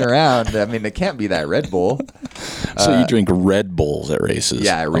messing around? I mean, it can't be that Red Bull. So you drink Red Bulls at races.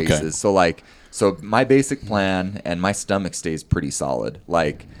 Yeah, at races. Okay. So my basic plan, and my stomach stays pretty solid.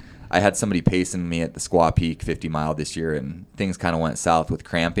 Like, I had somebody pacing me at the Squaw Peak 50 mile this year, and things kind of went south with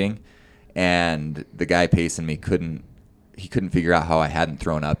cramping. And the guy pacing me couldn't figure out how I hadn't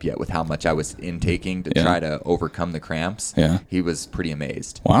thrown up yet with how much I was intaking to try to overcome the cramps. Yeah. He was pretty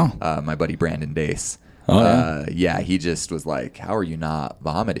amazed. Wow. My buddy Brandon Dace. Oh, he just was like, how are you not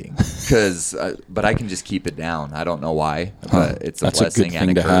vomiting? But I can just keep it down. I don't know why, but it's a blessing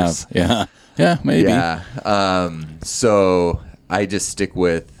and a curse. Yeah. Yeah, maybe. Yeah. So I just stick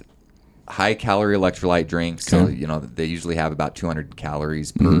with high calorie electrolyte drinks. Okay. So, they usually have about 200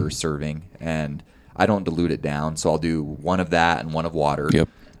 calories per serving, and I don't dilute it down. So I'll do one of that and one of water. Yep.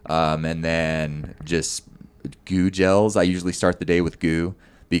 And then just goo gels. I usually start the day with goo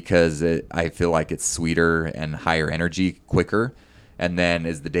because I feel like it's sweeter and higher energy quicker. And then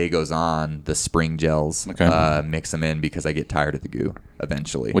as the day goes on, the spring gels, mix them in because I get tired of the goo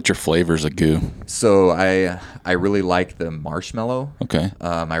eventually. What's your flavors of goo? So I really like the marshmallow. Okay.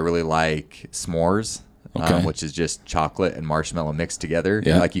 I really like s'mores, which is just chocolate and marshmallow mixed together.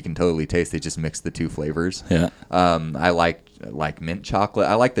 Yeah. Like you can totally taste they just mix the two flavors. Yeah. I like mint chocolate.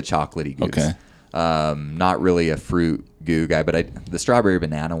 I like the chocolatey goos. Okay. Not really a fruit goo guy, but the strawberry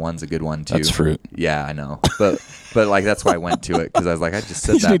banana one's a good one too. That's fruit. Yeah, I know. But like that's why I went to it because I was like, I just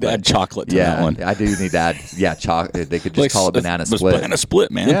said you need to add chocolate to that one. I do need to add chocolate. They could just call it banana split. Banana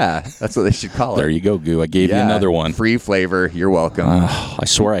split, man. Yeah, that's what they should call it. There you go, goo. I gave you another one. Free flavor. You're welcome. I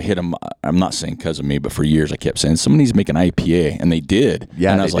swear I hit them. I'm not saying because of me, but for years I kept saying somebody needs to make an IPA, and they did.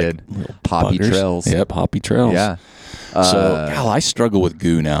 Yeah, and I was did. Like, Poppy Trails. Yeah, Poppy Trails. Yeah. I struggle with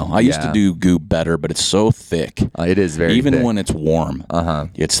goo now. I used to do goo better, but it's so thick. It is very Even thick. when it's warm,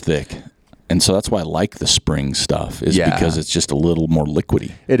 it's thick. And so that's why I like the spring stuff is Yeah. because it's just a little more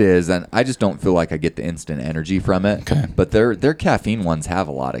liquidy. It is, and I just don't feel like I get the instant energy from it. Okay. But their caffeine ones have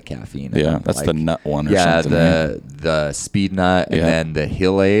a lot of caffeine. in Yeah, them. that's Like, the nut one or yeah, something. right? the speed nut, and Yeah. then the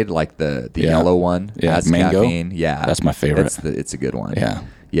Hill Aid, like the Yeah. yellow one, Yeah, has mango? caffeine. Yeah, That's my favorite. It's a good one. Yeah.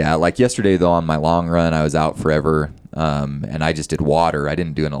 Yeah, like yesterday though on my long run, I was out forever, and I just did water. I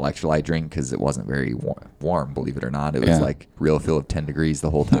didn't do an electrolyte drink because it wasn't very warm, believe it or not. It was Yeah. like real feel of 10 degrees the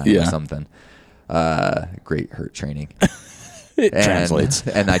whole time Yeah. or something. Great hurt training. It translates.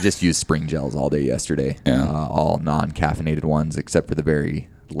 And I just used spring gels all day yesterday. Yeah. All non-caffeinated ones, except for the very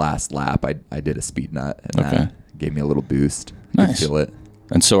last lap. I did a speed nut, and Okay. that gave me a little boost. Nice. You feel it.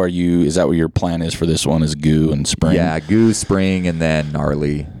 And so is that what your plan is for this one is goo and spring? Yeah, goose, spring, and then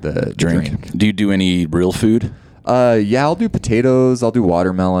gnarly, the drink. Do you do any real food? Yeah, I'll do potatoes. I'll do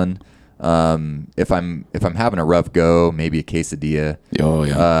watermelon. If I'm having a rough go, maybe a quesadilla. Oh,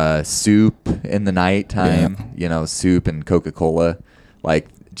 yeah. Soup in the nighttime. Yeah. Soup and Coca-Cola, like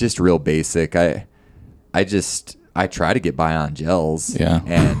just real basic. I try to get by on gels. Yeah.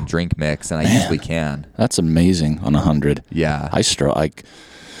 And drink mix, and I usually can. That's amazing on 100. Yeah.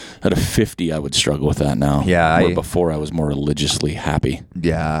 At a 50, I would struggle with that now. Yeah, Where before I was more religiously happy.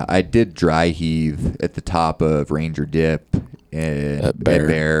 Yeah, I did dry heave at the top of Ranger Dip at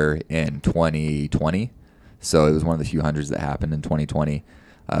Bear in 2020. So it was one of the few hundreds that happened in 2020.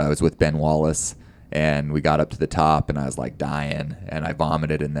 I was with Ben Wallace, and we got up to the top, and I was like dying, and I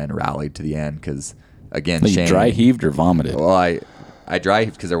vomited and then rallied to the end because, again, You Shane, dry heaved or vomited? Well, I dry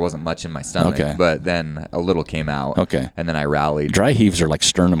heaved because there wasn't much in my stomach, Okay. but then a little came out. Okay. And then I rallied. Dry heaves are like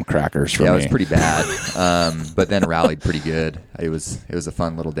sternum crackers for me. Yeah, it was pretty bad, but then rallied pretty good. It was a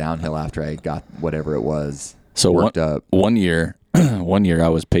fun little downhill after I got whatever it was worked up. One year I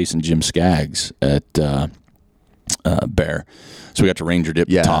was pacing Jim Skaggs at Bear. So we got to Ranger Dip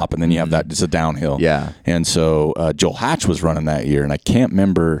Yeah. the top, and then you have that, it's a downhill. Yeah. And so Joel Hatch was running that year, and I can't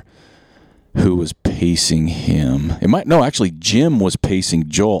remember who was pacing him. Actually Jim was pacing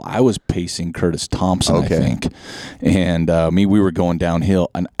Joel. I was pacing Curtis Thompson, Okay. I think. And we were going downhill,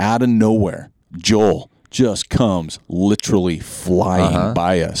 and out of nowhere, Joel just comes literally flying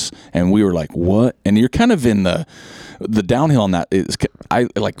by us, and we were like, what? And you're kind of in the downhill on that is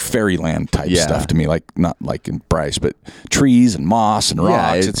like fairyland type Yeah. stuff to me, like not like in Bryce, but trees and moss and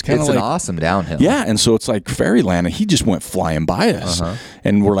rocks. Yeah, it's kind of an like awesome downhill. yeah, and so it's like fairyland, and he just went flying by us,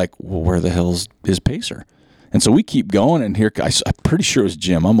 and we're like, well, where the hell's his pacer? And so we keep going, and here I'm pretty sure it was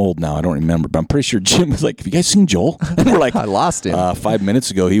Jim. I'm old now, I don't remember, but I'm pretty sure Jim was like, have you guys seen Joel? And we're like, I lost him. 5 minutes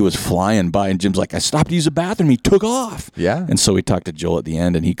ago, he was flying by, and Jim's like, I stopped to use the bathroom. He took off. Yeah. And so we talked to Joel at the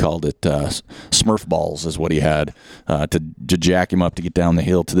end, and he called it Smurf balls is what he had to jack him up to get down the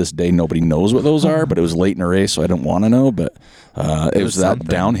hill. To this day, nobody knows what those are, but it was late in the race, so I don't want to know. But it was that something.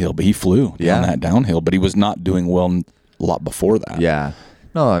 downhill, but he flew down that downhill, but he was not doing well a lot before that. Yeah.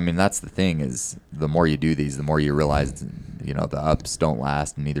 No, I mean, that's the thing is the more you do these, the more you realize, the ups don't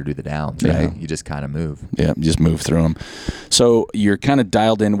last and neither do the downs, right? Yeah. You just kind of move. Yeah, just move through them. So you're kind of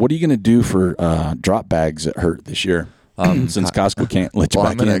dialed in. What are you going to do for drop bags that hurt this year? Since Costco can't let you Well,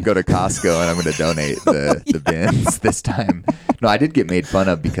 back I'm going to in. go to Costco and I'm going to donate the bins this time. No, I did get made fun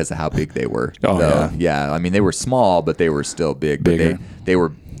of because of how big they were. Oh, though. Yeah. I mean, they were small, but they were still big. Bigger.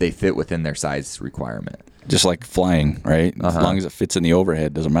 But they fit within their size requirement. Just like flying, right? As long as it fits in the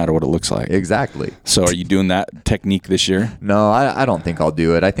overhead, doesn't matter what it looks like. Exactly. So are you doing that technique this year? No, I don't think I'll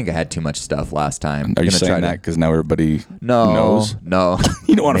do it. I think I had too much stuff last time. Are you Gonna saying try that because now everybody No, knows? no.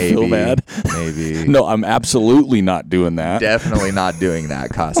 You don't want to feel Maybe, bad? Maybe. No, I'm absolutely not doing that. Definitely not doing that,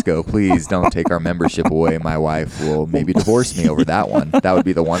 Costco. Please don't take our membership away. My wife will maybe divorce me over that one. That would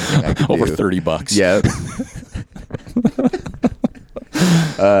be the one thing I could Over do. $30. Yep.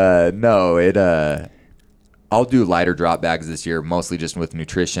 No, I'll do lighter drop bags this year, mostly just with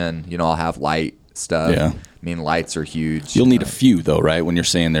nutrition. I'll have light stuff. Yeah. I mean, lights are huge. You'll need a few though, right? When you're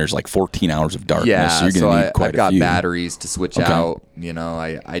saying there's like 14 hours of darkness, Yeah, so you're so going to need quite I've got a few. batteries to switch Okay. out.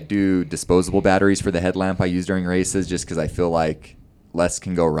 I do disposable batteries for the headlamp I use during races just because I feel like less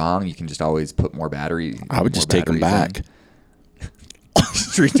can go wrong. You can just always put more battery. I would just take them back.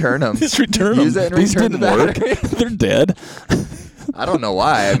 Just return them. Just return them. Use it and These return the didn't work. battery. They're dead. I don't know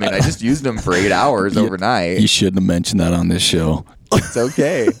why. I mean, I just used them for 8 hours overnight. You shouldn't have mentioned that on this show. It's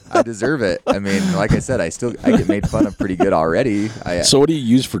okay. I deserve it. I mean, like I said, I get made fun of pretty good already. So what do you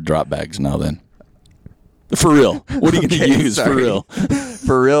use for drop bags now then? For real. What are you going to use for sorry. real?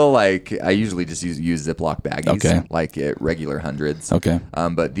 For real, like I usually just use Ziploc baggies, Okay. like at regular hundreds. Okay.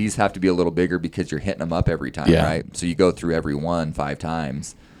 But these have to be a little bigger because you're hitting them up every time, Yeah. right? So you go through every one 5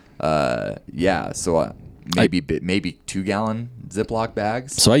 times. So maybe 2-gallon Ziploc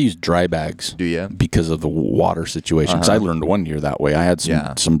bags. So I use dry bags. Do you? Because of the water situation. Because I learned one year that way. I had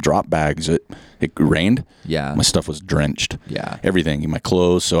some drop bags. It rained. Yeah. My stuff was drenched. Yeah. Everything, my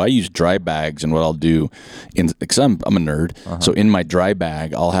clothes. So I use dry bags, and what I'll do, because I'm a nerd, so in my dry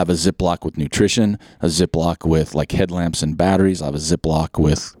bag, I'll have a Ziploc with nutrition, a Ziploc with like headlamps and batteries. I'll have a Ziploc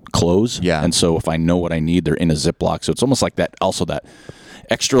with clothes. Yeah. And so if I know what I need, they're in a Ziploc. So it's almost like that, also that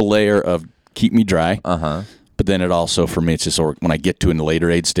extra layer of keep me dry. But then it also, for me, it's just when I get to a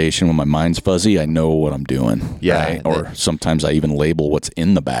later aid station, when my mind's fuzzy, I know what I'm doing. Yeah. Right? Or sometimes I even label what's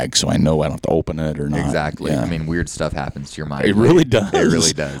in the bag so I know I don't have to open it or not. Exactly. Yeah. I mean, weird stuff happens to your mind. It really does. It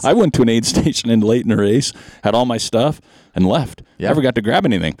really does. I went to an aid station late in the race, had all my stuff, and left. Yeah. Never got to grab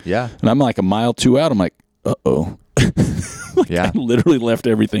anything. Yeah. And I'm like a mile, 2 out. I'm like, uh-oh. Yeah. I literally left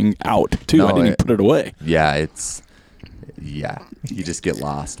everything out, too. No, I didn't even put it away. Yeah, you just get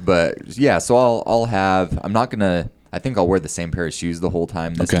lost. But yeah, so I'll have, I think I'll wear the same pair of shoes the whole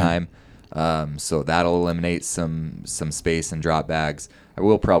time this time. So that'll eliminate some space and drop bags. I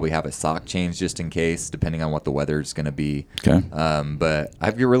will probably have a sock change just in case, depending on what the weather's going to be. Okay. But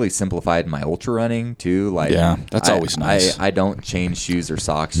I've really simplified my ultra running too. Like, yeah, that's always nice. I don't change shoes or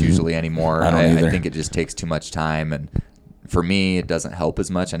socks usually anymore. I don't either. I think it just takes too much time, and for me, it doesn't help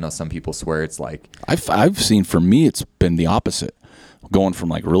as much. I know some people swear it's like I've seen, for me, it's been the opposite. Going from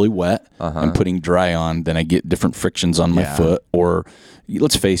like really wet and putting dry on, then I get different frictions on my foot. Or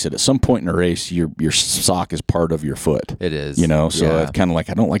let's face it, at some point in a race, your sock is part of your foot. It is, So it's kind of like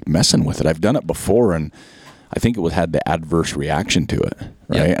I don't like messing with it. I've done it before, and I think it had the adverse reaction to it,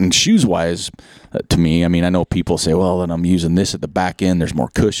 right? Yep. And shoes wise, to me, I mean, I know people say, well, then I'm using this at the back end. There's more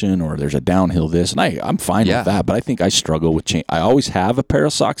cushion, or there's a downhill this, and I'm fine with that. But I think I struggle with change. I always have a pair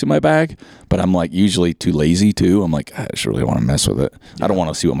of socks in my bag, but I'm like usually too lazy too. I'm like, I just really want to mess with it. I don't want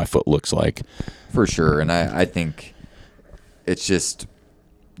to see what my foot looks like. For sure, and I think it's just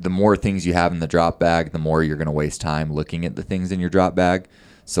the more things you have in the drop bag, the more you're going to waste time looking at the things in your drop bag.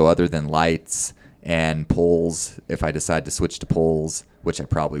 So other than lights and poles, if I decide to switch to poles, which I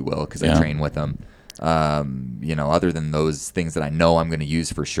probably will because I train with them, other than those things that I know I'm going to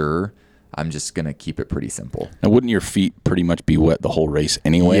use for sure, I'm just going to keep it pretty simple. Now, wouldn't your feet pretty much be wet the whole race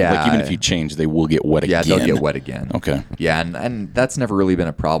anyway? Yeah. Like, even if you change, they will get wet again. Yeah, they'll get wet again. Okay. Yeah, and that's never really been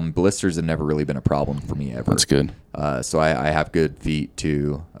a problem. Blisters have never really been a problem for me ever. That's good. So I have good feet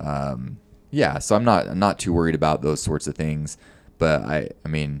too. So I'm not too worried about those sorts of things. But I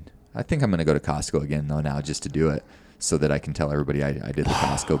think I'm going to go to Costco again though now just to do it, so that I can tell everybody I did the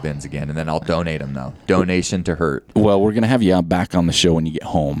Costco bins again, and then I'll donate them though. Donation to Hurt. Well, we're going to have you back on the show when you get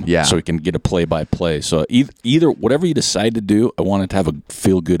home, so we can get a play-by-play. So either whatever you decide to do, I want it to have a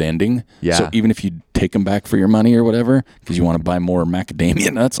feel-good ending. Yeah. So even if you take them back for your money or whatever, because you want to buy more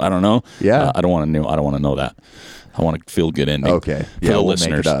macadamia nuts, I don't know. Yeah. I don't want to know that. I want a feel-good ending. Okay. For the we'll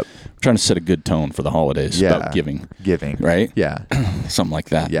listeners. make it up. We're trying to set a good tone for the holidays about giving. Right? Yeah. Something like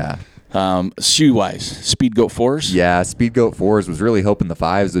that. Yeah. Shoe-wise, Speed Goat 4s? Yeah, Speed Goat 4s. Was really hoping the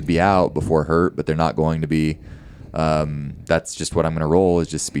 5s would be out before Hurt, but they're not going to be. That's just what I'm going to roll, is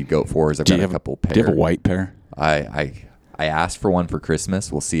just Speed Goat 4s. I've got a couple pairs. Do you have a white pair? I asked for one for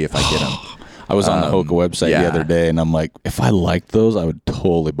Christmas. We'll see if I get them. I was on the Hoka website the other day, and I'm like, if I liked those, I would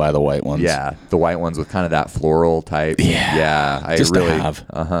totally buy the white ones. Yeah, the white ones with kind of that floral type. Yeah, just to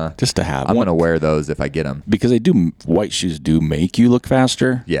have. Just to have. I'm going to wear those if I get them. Because white shoes do make you look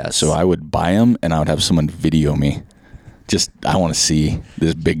faster. Yes. So I would buy them, and I would have someone video me. I want to see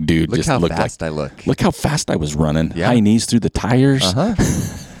this big dude. Look just how look fast I look. Look how fast I was running. Yeah. High knees through the tires.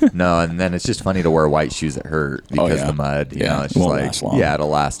 No, and then it's just funny to wear white shoes that hurt because of the mud. You know, it's just won't last long. Yeah, it'll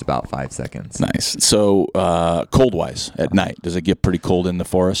last about 5 seconds. Nice. So, cold-wise, at night, does it get pretty cold in the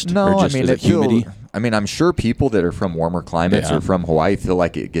forest? No, or just, is it humidity? I'm sure people that are from warmer climates or from Hawaii feel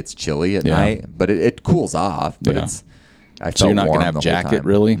like it gets chilly at night, but it cools off. But I felt so you're not warm going to have the jacket, whole time.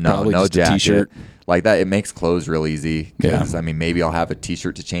 really? No, Probably no just jacket. A t-shirt? Like that, it makes clothes real easy. Because, Yeah. Maybe I'll have a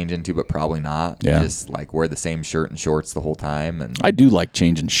t-shirt to change into, but probably not. Yeah. Just like wear the same shirt and shorts the whole time. And I do like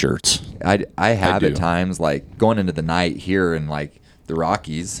changing shirts. I have do. at times, like going into the night here in like the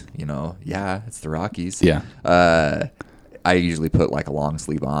Rockies, it's the Rockies. Yeah. I usually put like a long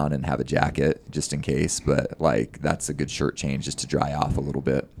sleeve on and have a jacket just in case, but like that's a good shirt change just to dry off a little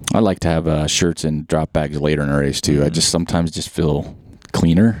bit. I like to have shirts and drop bags later in a race too. I just sometimes feel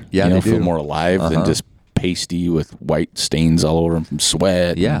cleaner. Yeah, feel more alive than just pasty with white stains all over them from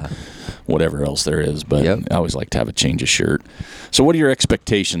sweat. Yeah. And whatever else there is. But I always like to have a change of shirt. So what are your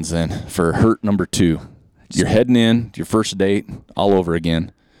expectations then for Hurt number 2? You're heading in, your first date, all over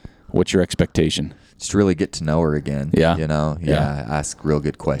again. What's your expectation? Just really get to know her again. Yeah. Ask real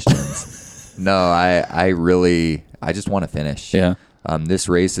good questions. No, I just want to finish. Yeah. This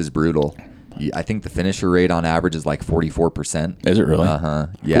race is brutal. I think the finisher rate on average is like 44%. Is it really? Yeah.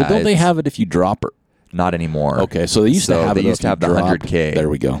 Well, don't they have it if you drop it? Not anymore. Okay, so they used to have they it. used to have the 100K. There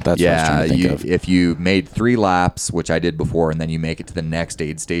we go. That's what I was trying to think of. If you made 3 laps, which I did before, and then you make it to the next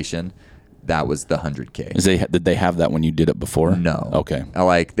aid station, that was the 100K. Did they have that when you did it before? No. Okay.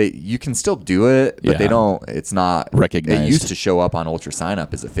 Like you can still do it, but Yeah. they don't. It's not Recognized. It used to show up on Ultra Sign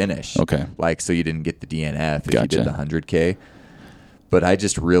Up as a finish. Okay. Like so you didn't get the DNF if Gotcha. you did the 100K. But I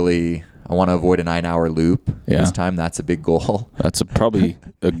just really I want to avoid a 9-hour loop this time. That's a big goal. That's probably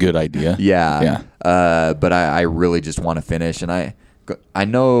a good idea. Yeah. But I really just want to finish, and I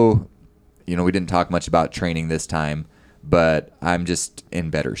know, we didn't talk much about training this time, but I'm just in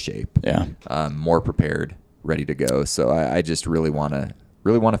better shape. Yeah. More prepared, ready to go. So I just really want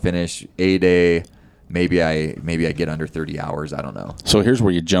to finish a day. Maybe I get under 30 hours. I don't know. So here's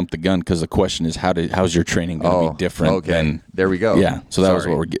where you jump the gun, because the question is how's your training going to be different? Okay. Than, there we go. Yeah. So that was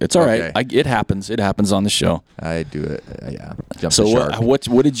what we're getting. It's all right. Okay. It happens. It happens on the show. I do it. Yeah. Jump So the shark.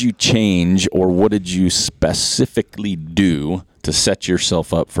 what did you change, or what did you specifically do to set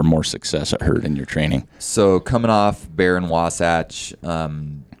yourself up for more success at Hurt in your training? So coming off Bear and Wasatch,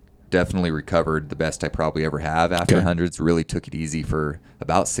 definitely recovered the best I probably ever have after hundreds. Really took it easy for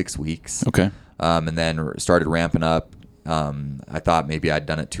about 6 weeks. Okay. And then started ramping up. I thought maybe I'd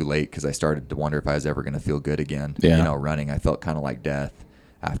done it too late because I started to wonder if I was ever going to feel good again. Yeah. Running. I felt kind of like death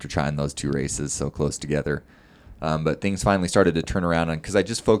after trying those 2 races so close together. But things finally started to turn around because I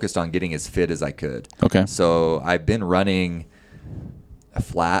just focused on getting as fit as I could. Okay. So I've been running a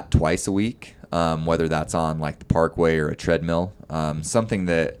flat twice a week, whether that's on like the Parkway or a treadmill. Something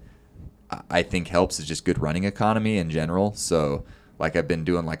that I think helps is just good running economy in general. So like I've been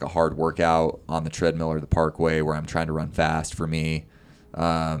doing like a hard workout on the treadmill or the Parkway where I'm trying to run fast for me,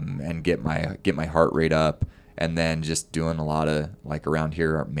 and get my heart rate up, and then just doing a lot of like around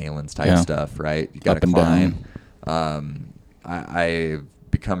here Malin's type stuff, right? You got to climb. I've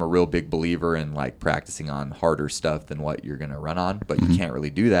become a real big believer in like practicing on harder stuff than what you're going to run on, but you can't really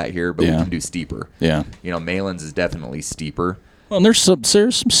do that here, but we can do steeper. Yeah. Malin's is definitely steeper. Well, and there's some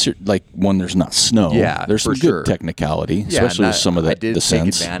like when there's not snow. Yeah, there's some good technicality, especially with some of the descents. I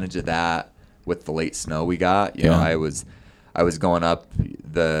did take advantage of that with the late snow we got. I was going up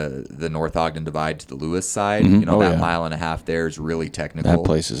the North Ogden Divide to the Lewis side. That mile and a half there is really technical. That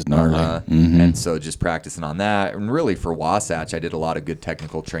place is gnarly. And so just practicing on that. And really for Wasatch, I did a lot of good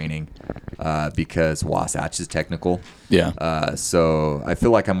technical training because Wasatch is technical. Yeah. So I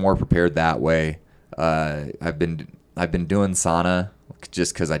feel like I'm more prepared that way. I've been doing sauna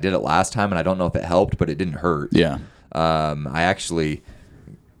just because I did it last time, and I don't know if it helped, but it didn't hurt. Yeah. I actually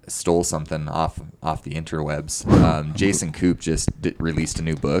stole something off the interwebs. Jason Koop just released a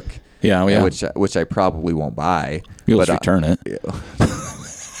new book. Yeah. Which I probably won't buy. You'll just return it.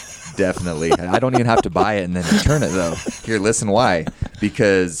 Definitely. I don't even have to buy it and then return it though. Here, listen why.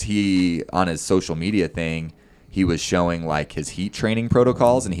 Because he, on his social media thing, he was showing like his heat training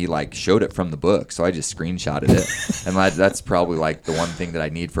protocols, and he like showed it from the book. So I just screenshotted it. And that's probably like the one thing that I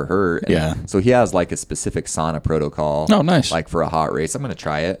need for her. And so he has like a specific sauna protocol. Oh, nice. Like for a hot race. I'm going to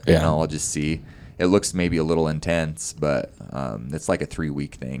try it. Yeah. I'll just see. It looks maybe a little intense, but it's like a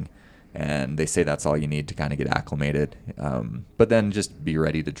 3-week thing. And they say that's all you need to kind of get acclimated. But then just be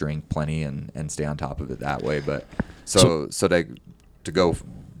ready to drink plenty and stay on top of it that way. But so to go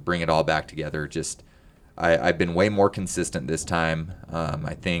bring it all back together, just I've been way more consistent this time.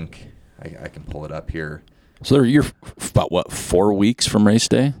 I think I can pull it up here. So you're about 4 weeks from race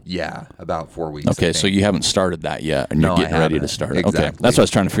day? Yeah, about 4 weeks. Okay, so you haven't started that yet, and you're getting ready to start it. Exactly. Okay, that's what I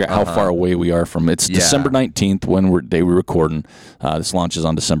was trying to figure out how far away we are from. It's December 19th when we're recording. This launches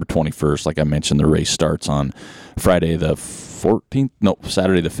on December 21st. Like I mentioned, the race starts on Friday the 14th. No,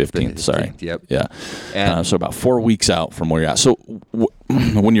 Saturday the 15th. Sorry. Yep. Yeah. And so about 4 weeks out from where you're at. So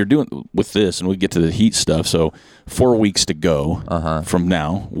when you're doing with this, and we get to the heat stuff, so 4 weeks to go from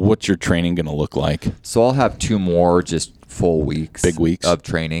now, what's your training going to look like? So I'll have 2 more just full weeks. Big weeks of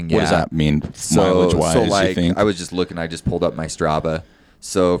training. What does that mean mileage-wise, so like, you think? I was just looking. I just pulled up my Strava.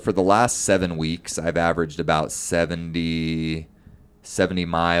 So for the last 7 weeks, I've averaged about 70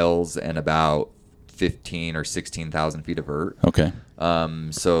 miles and about 15 or 16,000 feet of vert. Okay.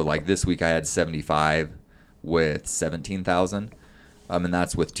 So like this week I had 75 with 17,000. And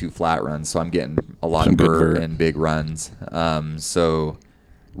that's with 2 flat runs. So I'm getting a lot of vert and big runs. So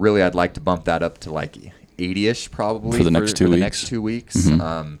really I'd like to bump that up to like 80-ish probably for the next 2 weeks. The next 2 weeks,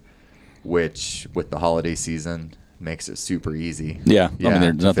 mm-hmm. Which with the holiday season makes it super easy. Yeah. I mean,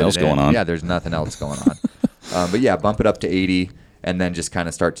 there's nothing else going on. Yeah, there's nothing else going on. But yeah, bump it up to 80 and then just kind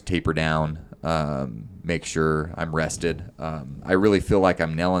of start to taper down. make sure I'm rested. I really feel like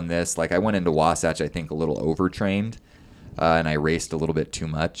I'm nailing this. Like I went into Wasatch, I think, a little overtrained, and I raced a little bit too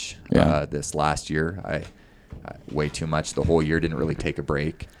much this last year. I way too much the whole year, didn't really take a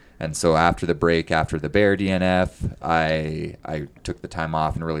break. And so after the break, after the Bear DNF, I took the time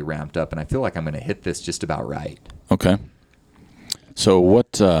off and really ramped up, and I feel like I'm going to hit this just about right. Okay. So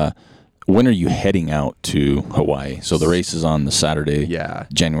when are you heading out to Hawaii? So the race is on the Saturday,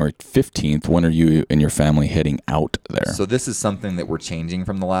 January 15th. When are you and your family heading out there? So this is something that we're changing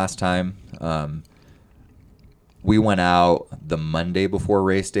from the last time. We went out the Monday before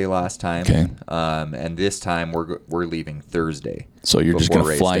race day last time. Okay. And this time we're leaving Thursday. So you're just going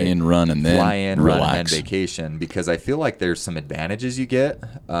to fly in, run, and then relax. Run, and vacation, because I feel like there's some advantages you get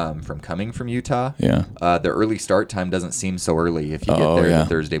from coming from Utah. Yeah. The early start time doesn't seem so early if you get there the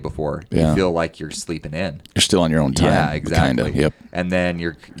Thursday before. Yeah. You feel like you're sleeping in. You're still on your own time. Yeah, exactly. Kinda. Yep. And then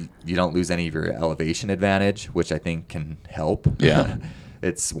you don't lose any of your elevation advantage, which I think can help. Yeah.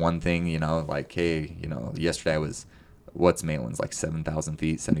 It's one thing, like, hey, yesterday I was, what's Malin's, like 7,000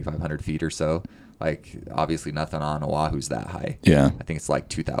 feet, 7,500 feet or so. Like, obviously nothing on Oahu's that high. Yeah. I think it's like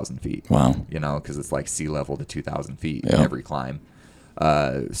 2,000 feet. Wow. Because it's like sea level to 2,000 feet in every climb.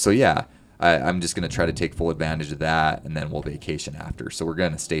 I'm just going to try to take full advantage of that, and then we'll vacation after. So we're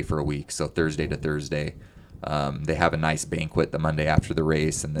going to stay for a week. So Thursday to Thursday. They have a nice banquet the Monday after the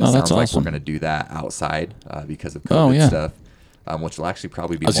race, and it sounds like we're going to do that outside because of COVID stuff. Which will actually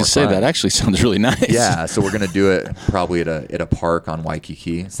probably be more fun. I was going to say, that actually sounds really nice. Yeah, so we're going to do it probably at a park on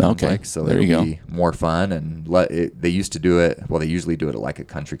Waikiki, sounds like. So there it'll be more fun. And they used to do it, they usually do it at like a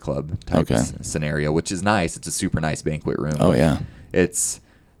country club type scenario, which is nice. It's a super nice banquet room. Oh, yeah.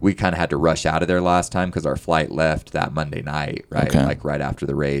 We kind of had to rush out of there last time because our flight left that Monday night, right? Okay. Like right after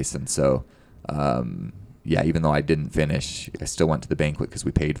the race. And so, even though I didn't finish, I still went to the banquet because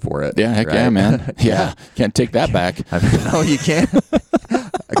we paid for it. Yeah, heck right? yeah, man. Yeah. Can't take that back. No, you can't.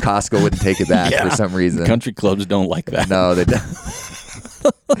 Costco wouldn't take it back for some reason. Country clubs don't like that. No, they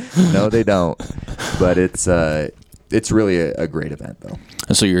don't. No, they don't. But it's really a great event, though.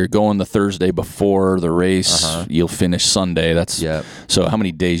 And so you're going the Thursday before the race. You'll finish Sunday. So how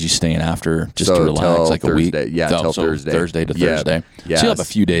many days you staying after just to relax, like Thursday. a week? Yeah, till Thursday. Thursday to Thursday. Yeah. So you'll have a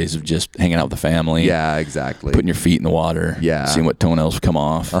few days of just hanging out with the family. Yeah, exactly. Putting your feet in the water. Yeah. Seeing what toenails come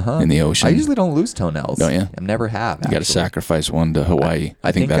off in the ocean. I usually don't lose toenails. Don't you? I never have. You got to sacrifice one to Hawaii.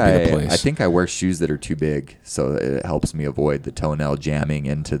 I think that'd be the place. I think I wear shoes that are too big, so it helps me avoid the toenail jamming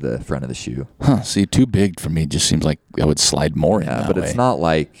into the front of the shoe. See, too big for me just seems like I would slide more in that but way. It's not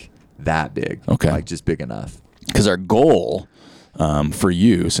like that big. Okay. Like just big enough. Because our goal for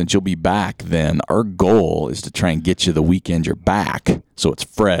you, since you'll be back then, our goal is to try and get you the weekend you're back so it's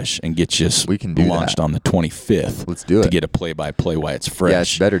fresh and get you launched on the 25th. Let's do it. To get a play-by-play while it's fresh. Yeah,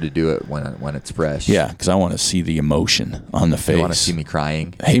 it's better to do it when it's fresh. Yeah, because I want to see the emotion on the face. You want to see me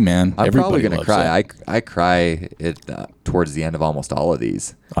crying? Hey, man, I'm probably going to cry. That. I cry towards the end of almost all of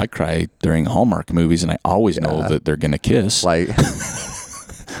these. I cry during Hallmark movies, and I always know that they're going to kiss. Like...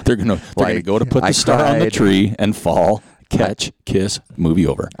 They're gonna go to put the star on the tree and fall, catch, kiss, movie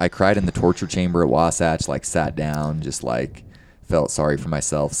over. I cried in the torture chamber at Wasatch, sat down, just felt sorry for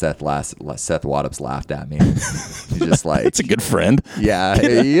myself. Seth Waddups laughed at me. He's just like, it's a good friend. Yeah,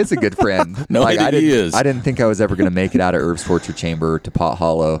 he is a good friend. No, he is. I didn't think I was ever gonna make it out of Herb's torture chamber to Pot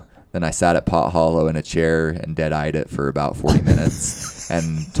Hollow. Then I sat at Pot Hollow in a chair and dead-eyed it for about 40 minutes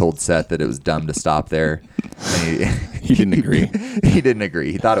and told Seth that it was dumb to stop there. And he didn't agree. He didn't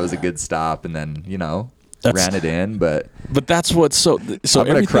agree. He thought it was a good stop, and then, ran it in. But that's what's so I'm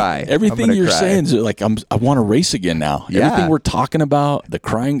going to cry. Everything you're saying is like, I want to race again now. Yeah. Everything we're talking about, the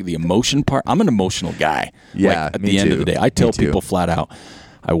crying, the emotion part, I'm an emotional guy. Yeah, at the end of the day, I tell people flat out,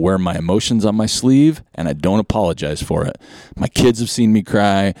 I wear my emotions on my sleeve, and I don't apologize for it. My kids have seen me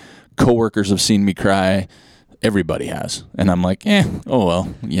cry. Coworkers have seen me cry. Everybody has. And I'm like, oh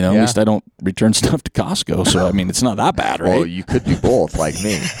well, at least I don't return stuff to Costco. So, it's not that bad, right? Well, you could do both, like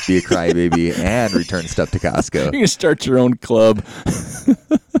me. Be a crybaby and return stuff to Costco. You're going to start your own club.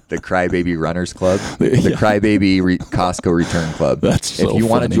 The Crybaby Runners Club. The Crybaby Costco Return Club. That's so If you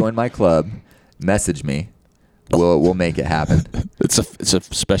want to funny. join my club, message me. We'll make it happen. It's a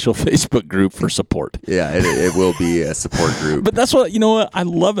special Facebook group for support. Yeah, it will be a support group. But that's what, I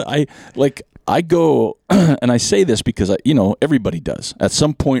love it. I go, and I say this because everybody does. At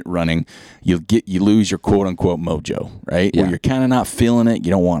some point running, you lose your quote unquote mojo, right? Yeah. Where you're kind of not feeling it.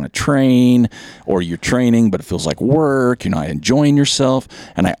 You don't want to train, or you're training, but it feels like work. You're not enjoying yourself.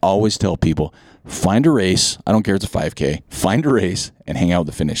 And I always tell people, find a race. I don't care if it's a 5K. Find a race and hang out at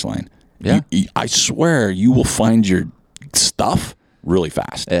the finish line. Yeah. I swear you will find your stuff really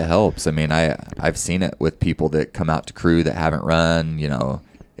fast. It helps. I mean, I've seen it with people that come out to crew that haven't run. You know,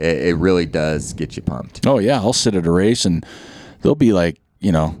 it really does get you pumped. Oh yeah, I'll sit at a race and they'll be like,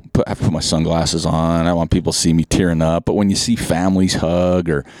 you know, I have to put my sunglasses on. I want people to see me tearing up. But when you see families hug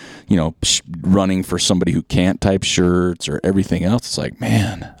or, you know, running for somebody who can't type shirts or everything else, it's like,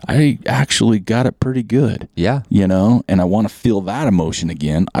 man, I actually got it pretty good. Yeah. You know, and I want to feel that emotion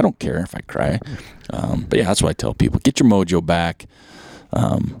again. I don't care if I cry. But yeah, that's what I tell people. Get your mojo back.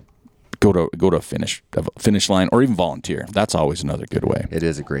 Go to a finish line or even volunteer. That's always another good way. It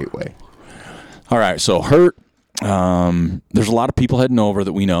is a great way. All right. So Hurt. There's a lot of people heading over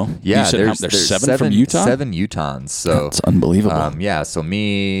that we know. Yeah, there's seven from Utah. 7 Utahs. So that's unbelievable. Yeah, so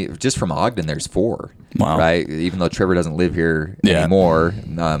me just from Ogden, there's 4. Wow. Right, even though Trevor doesn't live here anymore,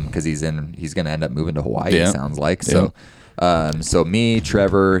 because he's going to end up moving to Hawaii. It sounds like so. So me,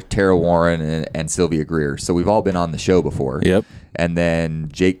 Trevor, Tara Warren, and Sylvia Greer. So we've all been on the show before. Yep. And then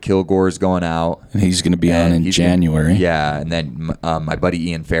Jake Kilgore's going out. And he's going to be on in January. And then my buddy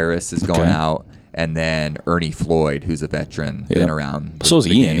Ian Ferris is going out. And then Ernie Floyd, who's a veteran, been around. So is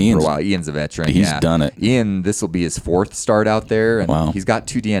Ian. For a while. Ian's a veteran. He's done it. Ian, this will be his 4th start out there, and he's got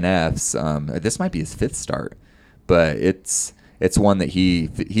 2 DNFs. This might be his 5th start, but it's one that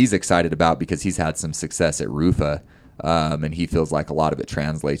he's excited about because he's had some success at Rufa, and he feels like a lot of it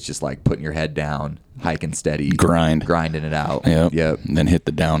translates just like putting your head down, hiking steady, grinding it out. Yep. And then hit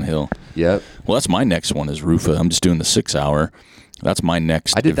the downhill. Yep. Well, that's my next one is Rufa. I'm just doing the 6-hour. That's my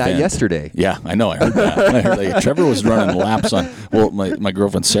next I did event. that yesterday. Yeah, I know. I heard that. Trevor was running laps on. Well, my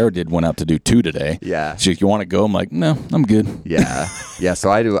girlfriend Sarah went out to do 2 today. Yeah. She's like, you want to go? I'm like, no, I'm good. Yeah. Yeah.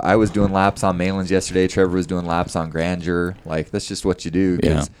 So I was doing laps on Mainlands yesterday. Trevor was doing laps on Grandeur. Like, that's just what you do.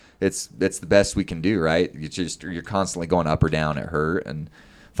 Because it's the best we can do, right? You're constantly going up or down at Hurt and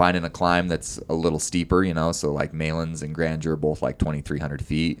finding a climb that's a little steeper, you know, so like Mainlands and Grandeur are both like 2,300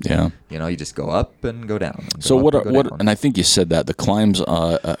 feet. Yeah. You know, you just go up and go down. So and I think you said that the climbs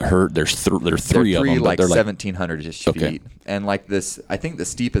Hurt, there are 3 of them. Like 1,700-ish feet. And like this, I think the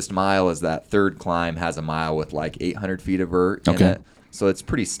steepest mile is that 3rd climb has a mile with like 800 feet of vert in it. So it's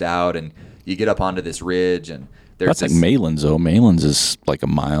pretty stout, and you get up onto this ridge, and there's That's like Mainlands, though. Mainlands is like a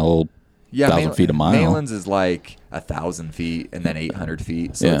mile. 1,000 feet a mile. Mainlands is like 1,000 feet and then 800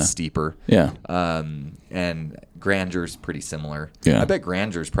 feet, so it's steeper. Yeah. And Grandure's pretty similar. Yeah. I bet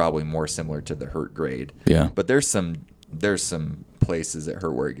Grandure's probably more similar to the Hurt grade. Yeah. But there's some places at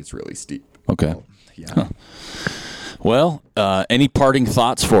Hurt where it gets really steep. Okay. Yeah. Huh. Well, any parting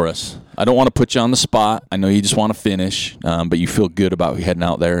thoughts for us? I don't want to put you on the spot. I know you just want to finish, but you feel good about heading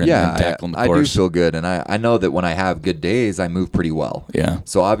out there and tackling the course. I do feel good, and I know that when I have good days, I move pretty well. Yeah.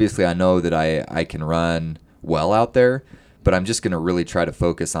 So obviously I know that I can run well out there, but I'm just going to really try to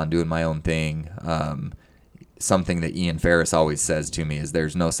focus on doing my own thing. Something that Ian Ferris always says to me is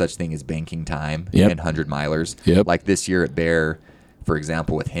there's no such thing as banking time in 100 milers. Yep. Like this year at Bear, for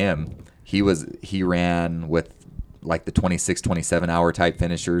example, with him, he ran with like the 26, 27 hour type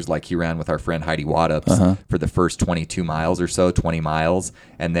finishers. Like he ran with our friend Heidi Waddups for the first 22 miles or so, 20 miles.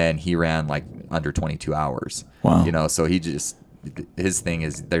 And then he ran like under 22 hours. Wow. You know, so his thing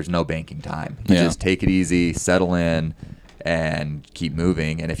is there's no banking time. You just take it easy, settle in, and keep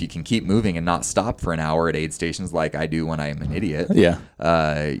moving. And if you can keep moving and not stop for an hour at aid stations like I do when I'm an idiot,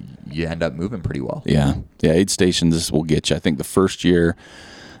 you end up moving pretty well. Yeah. Aid stations will get you. I think the first year,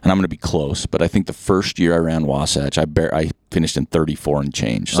 and I'm going to be close, but I think the first year I ran Wasatch, I finished in 34 and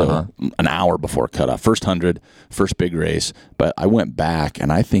change, so an hour before cutoff. First 100, first big race, but I went back,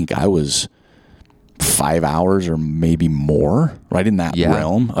 and I think I was 5 hours or maybe more, right in that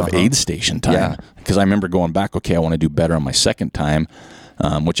realm of aid station time. Because I remember going back, okay, I want to do better on my second time,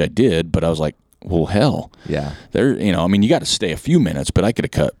 which I did, but I was like, well, hell. Yeah. There, I mean, you got to stay a few minutes, but I could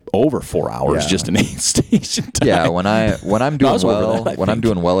have cut over 4 hours just in aid station time. Yeah, when I'm doing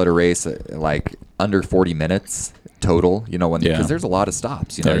well at a race, like under 40 minutes total, because there's a lot of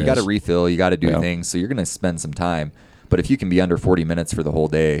stops. You got to refill, you got to do things, so you're going to spend some time. But if you can be under 40 minutes for the whole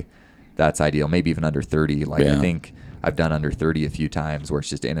day, that's ideal. Maybe even under 30. I think I've done under 30 a few times where it's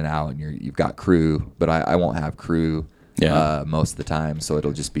just in and out, and you've got crew, but I won't have crew most of the time, so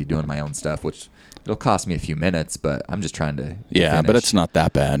it'll just be doing my own stuff, which it'll cost me a few minutes, but I'm just trying to finish. But it's not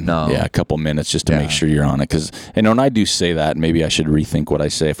that bad. No. Yeah, a couple minutes just to make sure you're on it. Because, when I do say that, maybe I should rethink what I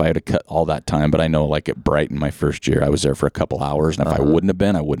say if I had to cut all that time. But I know, like at Brighton, my first year, I was there for a couple hours, and if I wouldn't have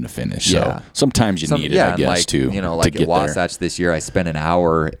been, I wouldn't have finished. So sometimes you need it, I guess, like at Wasatch this year, I spent an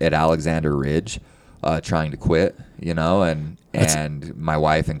hour at Alexander Ridge trying to quit, and my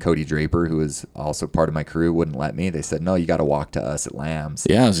wife and Cody Draper, who is also part of my crew, wouldn't let me. They said, no, you got to walk to us at Lambs.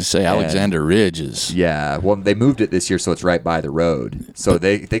 Yeah, I was going to say, Alexander Ridge is... Yeah, well, they moved it this year, so it's right by the road. So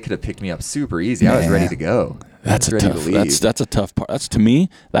they could have picked me up super easy. I was ready to go. That's a tough part. That's, to me,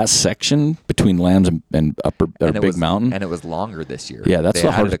 that section between Lambs and Big Mountain. And it was longer this year. Yeah, that's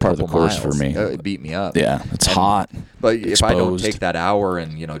the hardest part of the course for me. It beat me up. Yeah, it's hot. But exposed. If I don't take that hour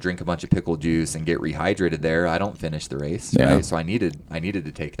and drink a bunch of pickle juice and get rehydrated there, I don't finish the race. Yeah. Right? So I needed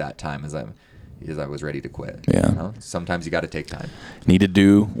to take that time as I was ready to quit. Yeah. Sometimes you got to take time. Need to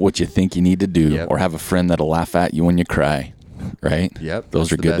do what you think you need to do, or have a friend that'll laugh at you when you cry. Right? Yep.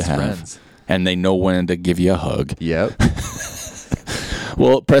 Those are good to have. Friends. And they know when to give you a hug. Yep.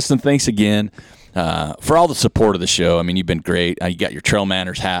 Well, Preston, thanks again for all the support of the show. I mean, you've been great. You got your Trail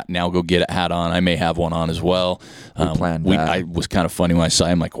Manners hat. Now go get a hat on. I may have one on as well. I was kind of funny when I saw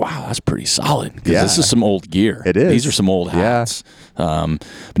him, like, wow, that's pretty solid. Because this is some old gear. It is. These are some old hats. Yeah.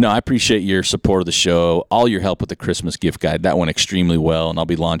 But no, I appreciate your support of the show, all your help with the Christmas gift guide. That went extremely well. And I'll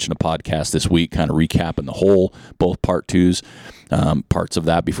be launching a podcast this week, kind of recapping both part twos, parts of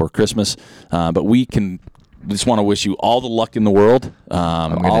that before Christmas. But we just want to wish you all the luck in the world,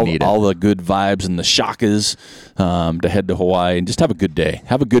 all the good vibes and the shakas to head to Hawaii and just have a good day.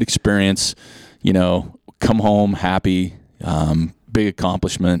 Have a good experience. Come home happy, big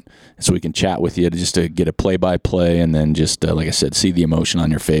accomplishment, so we can chat with you to get a play-by-play and then just, like I said, see the emotion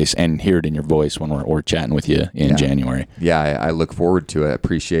on your face and hear it in your voice when we're chatting with you in January. Yeah, I look forward to it. I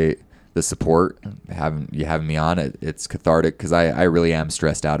appreciate the support, having me on it. It's cathartic because I really am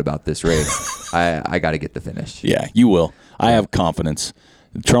stressed out about this race. I got to get the finish. Yeah, you will. I have confidence.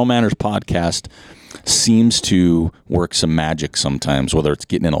 The Trail Manners podcast seems to work some magic sometimes, whether it's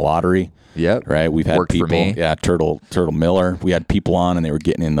getting in a lottery. Yep. Right. We've had Worked people. For me. Yeah. Turtle Miller. We had people on and they were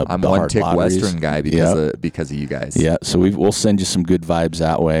getting in the I'm the one hard tick lotteries. Western guy because of you guys. Yeah. So we'll send you some good vibes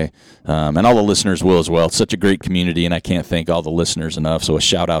that way. And all the listeners will as well. It's such a great community and I can't thank all the listeners enough. So a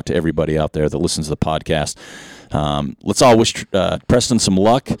shout out to everybody out there that listens to the podcast. Let's all wish Preston some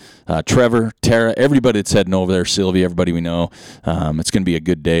luck. Trevor, Tara, everybody that's heading over there, Sylvia, everybody we know. It's going to be a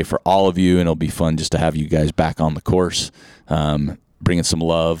good day for all of you and it'll be fun just to have you guys back on the course, bringing some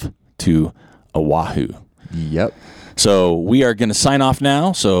love to Oahu. Yep. So we are going to sign off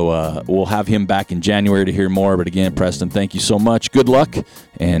now. So we'll have him back in January to hear more. But again, Preston, thank you so much. Good luck.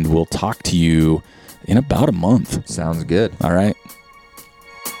 And we'll talk to you in about a month. Sounds good. All right.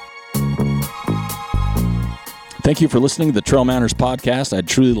 Thank you for listening to the Trail Manners podcast. I'd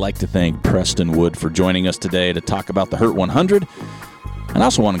truly like to thank Preston Wood for joining us today to talk about the Hurt 100. And I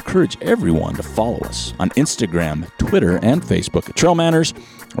also want to encourage everyone to follow us on Instagram, Twitter, and Facebook at Trail Manners,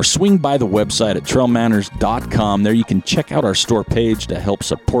 or swing by the website at trailmanners.com. There you can check out our store page to help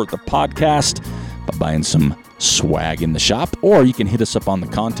support the podcast by buying some swag in the shop, or you can hit us up on the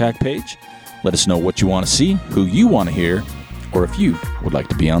contact page. Let us know what you want to see, who you want to hear, or if you would like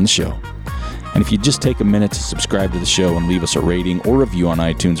to be on the show. And if you just take a minute to subscribe to the show and leave us a rating or review on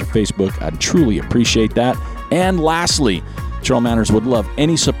iTunes or Facebook, I'd truly appreciate that. And lastly, Trail Manners would love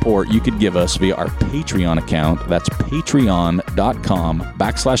any support you could give us via our Patreon account. That's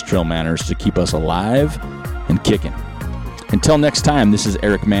patreon.com/Trail Manners to keep us alive and kicking. Until next time, this is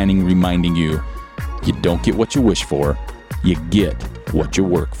Eric Manning reminding you, you don't get what you wish for, you get what you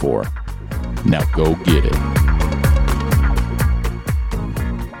work for. Now go get it.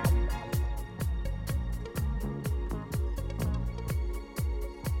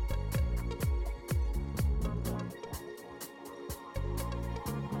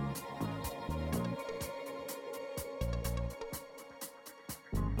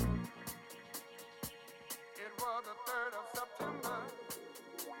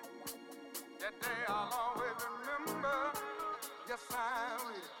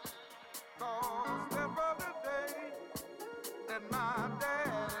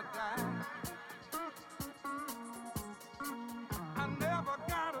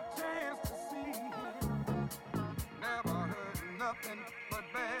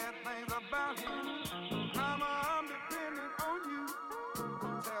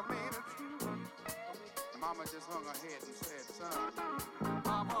 Mama just hung her head and said, son,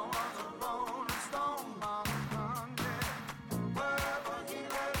 Papa was a rolling stone, Mama hung dead. Wherever he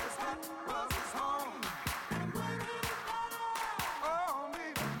laid his hat was his home. And when he got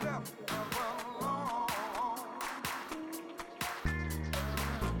only the devil alone.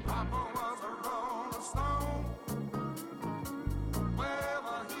 Papa was a rolling stone.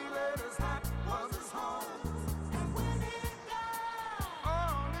 Wherever he laid his hat was his home. And when he got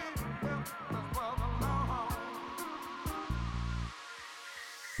only the devil was alone.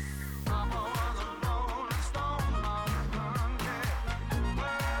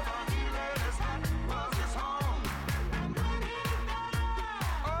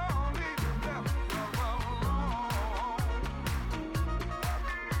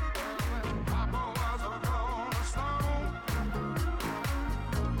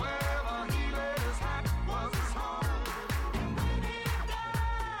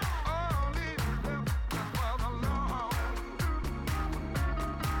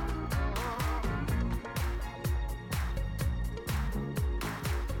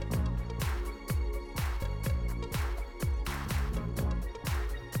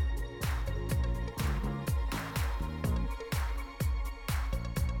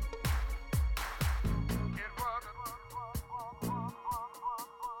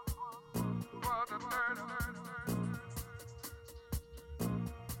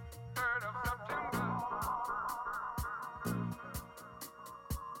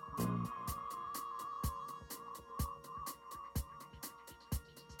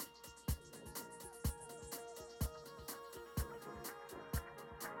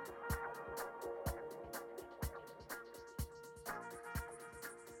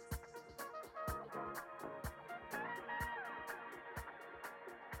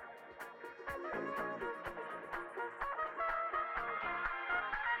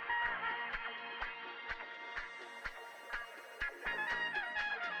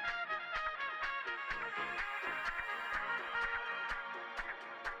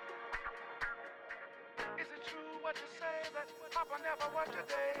 what to say that Papa never worked a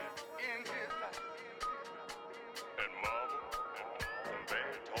day in his life.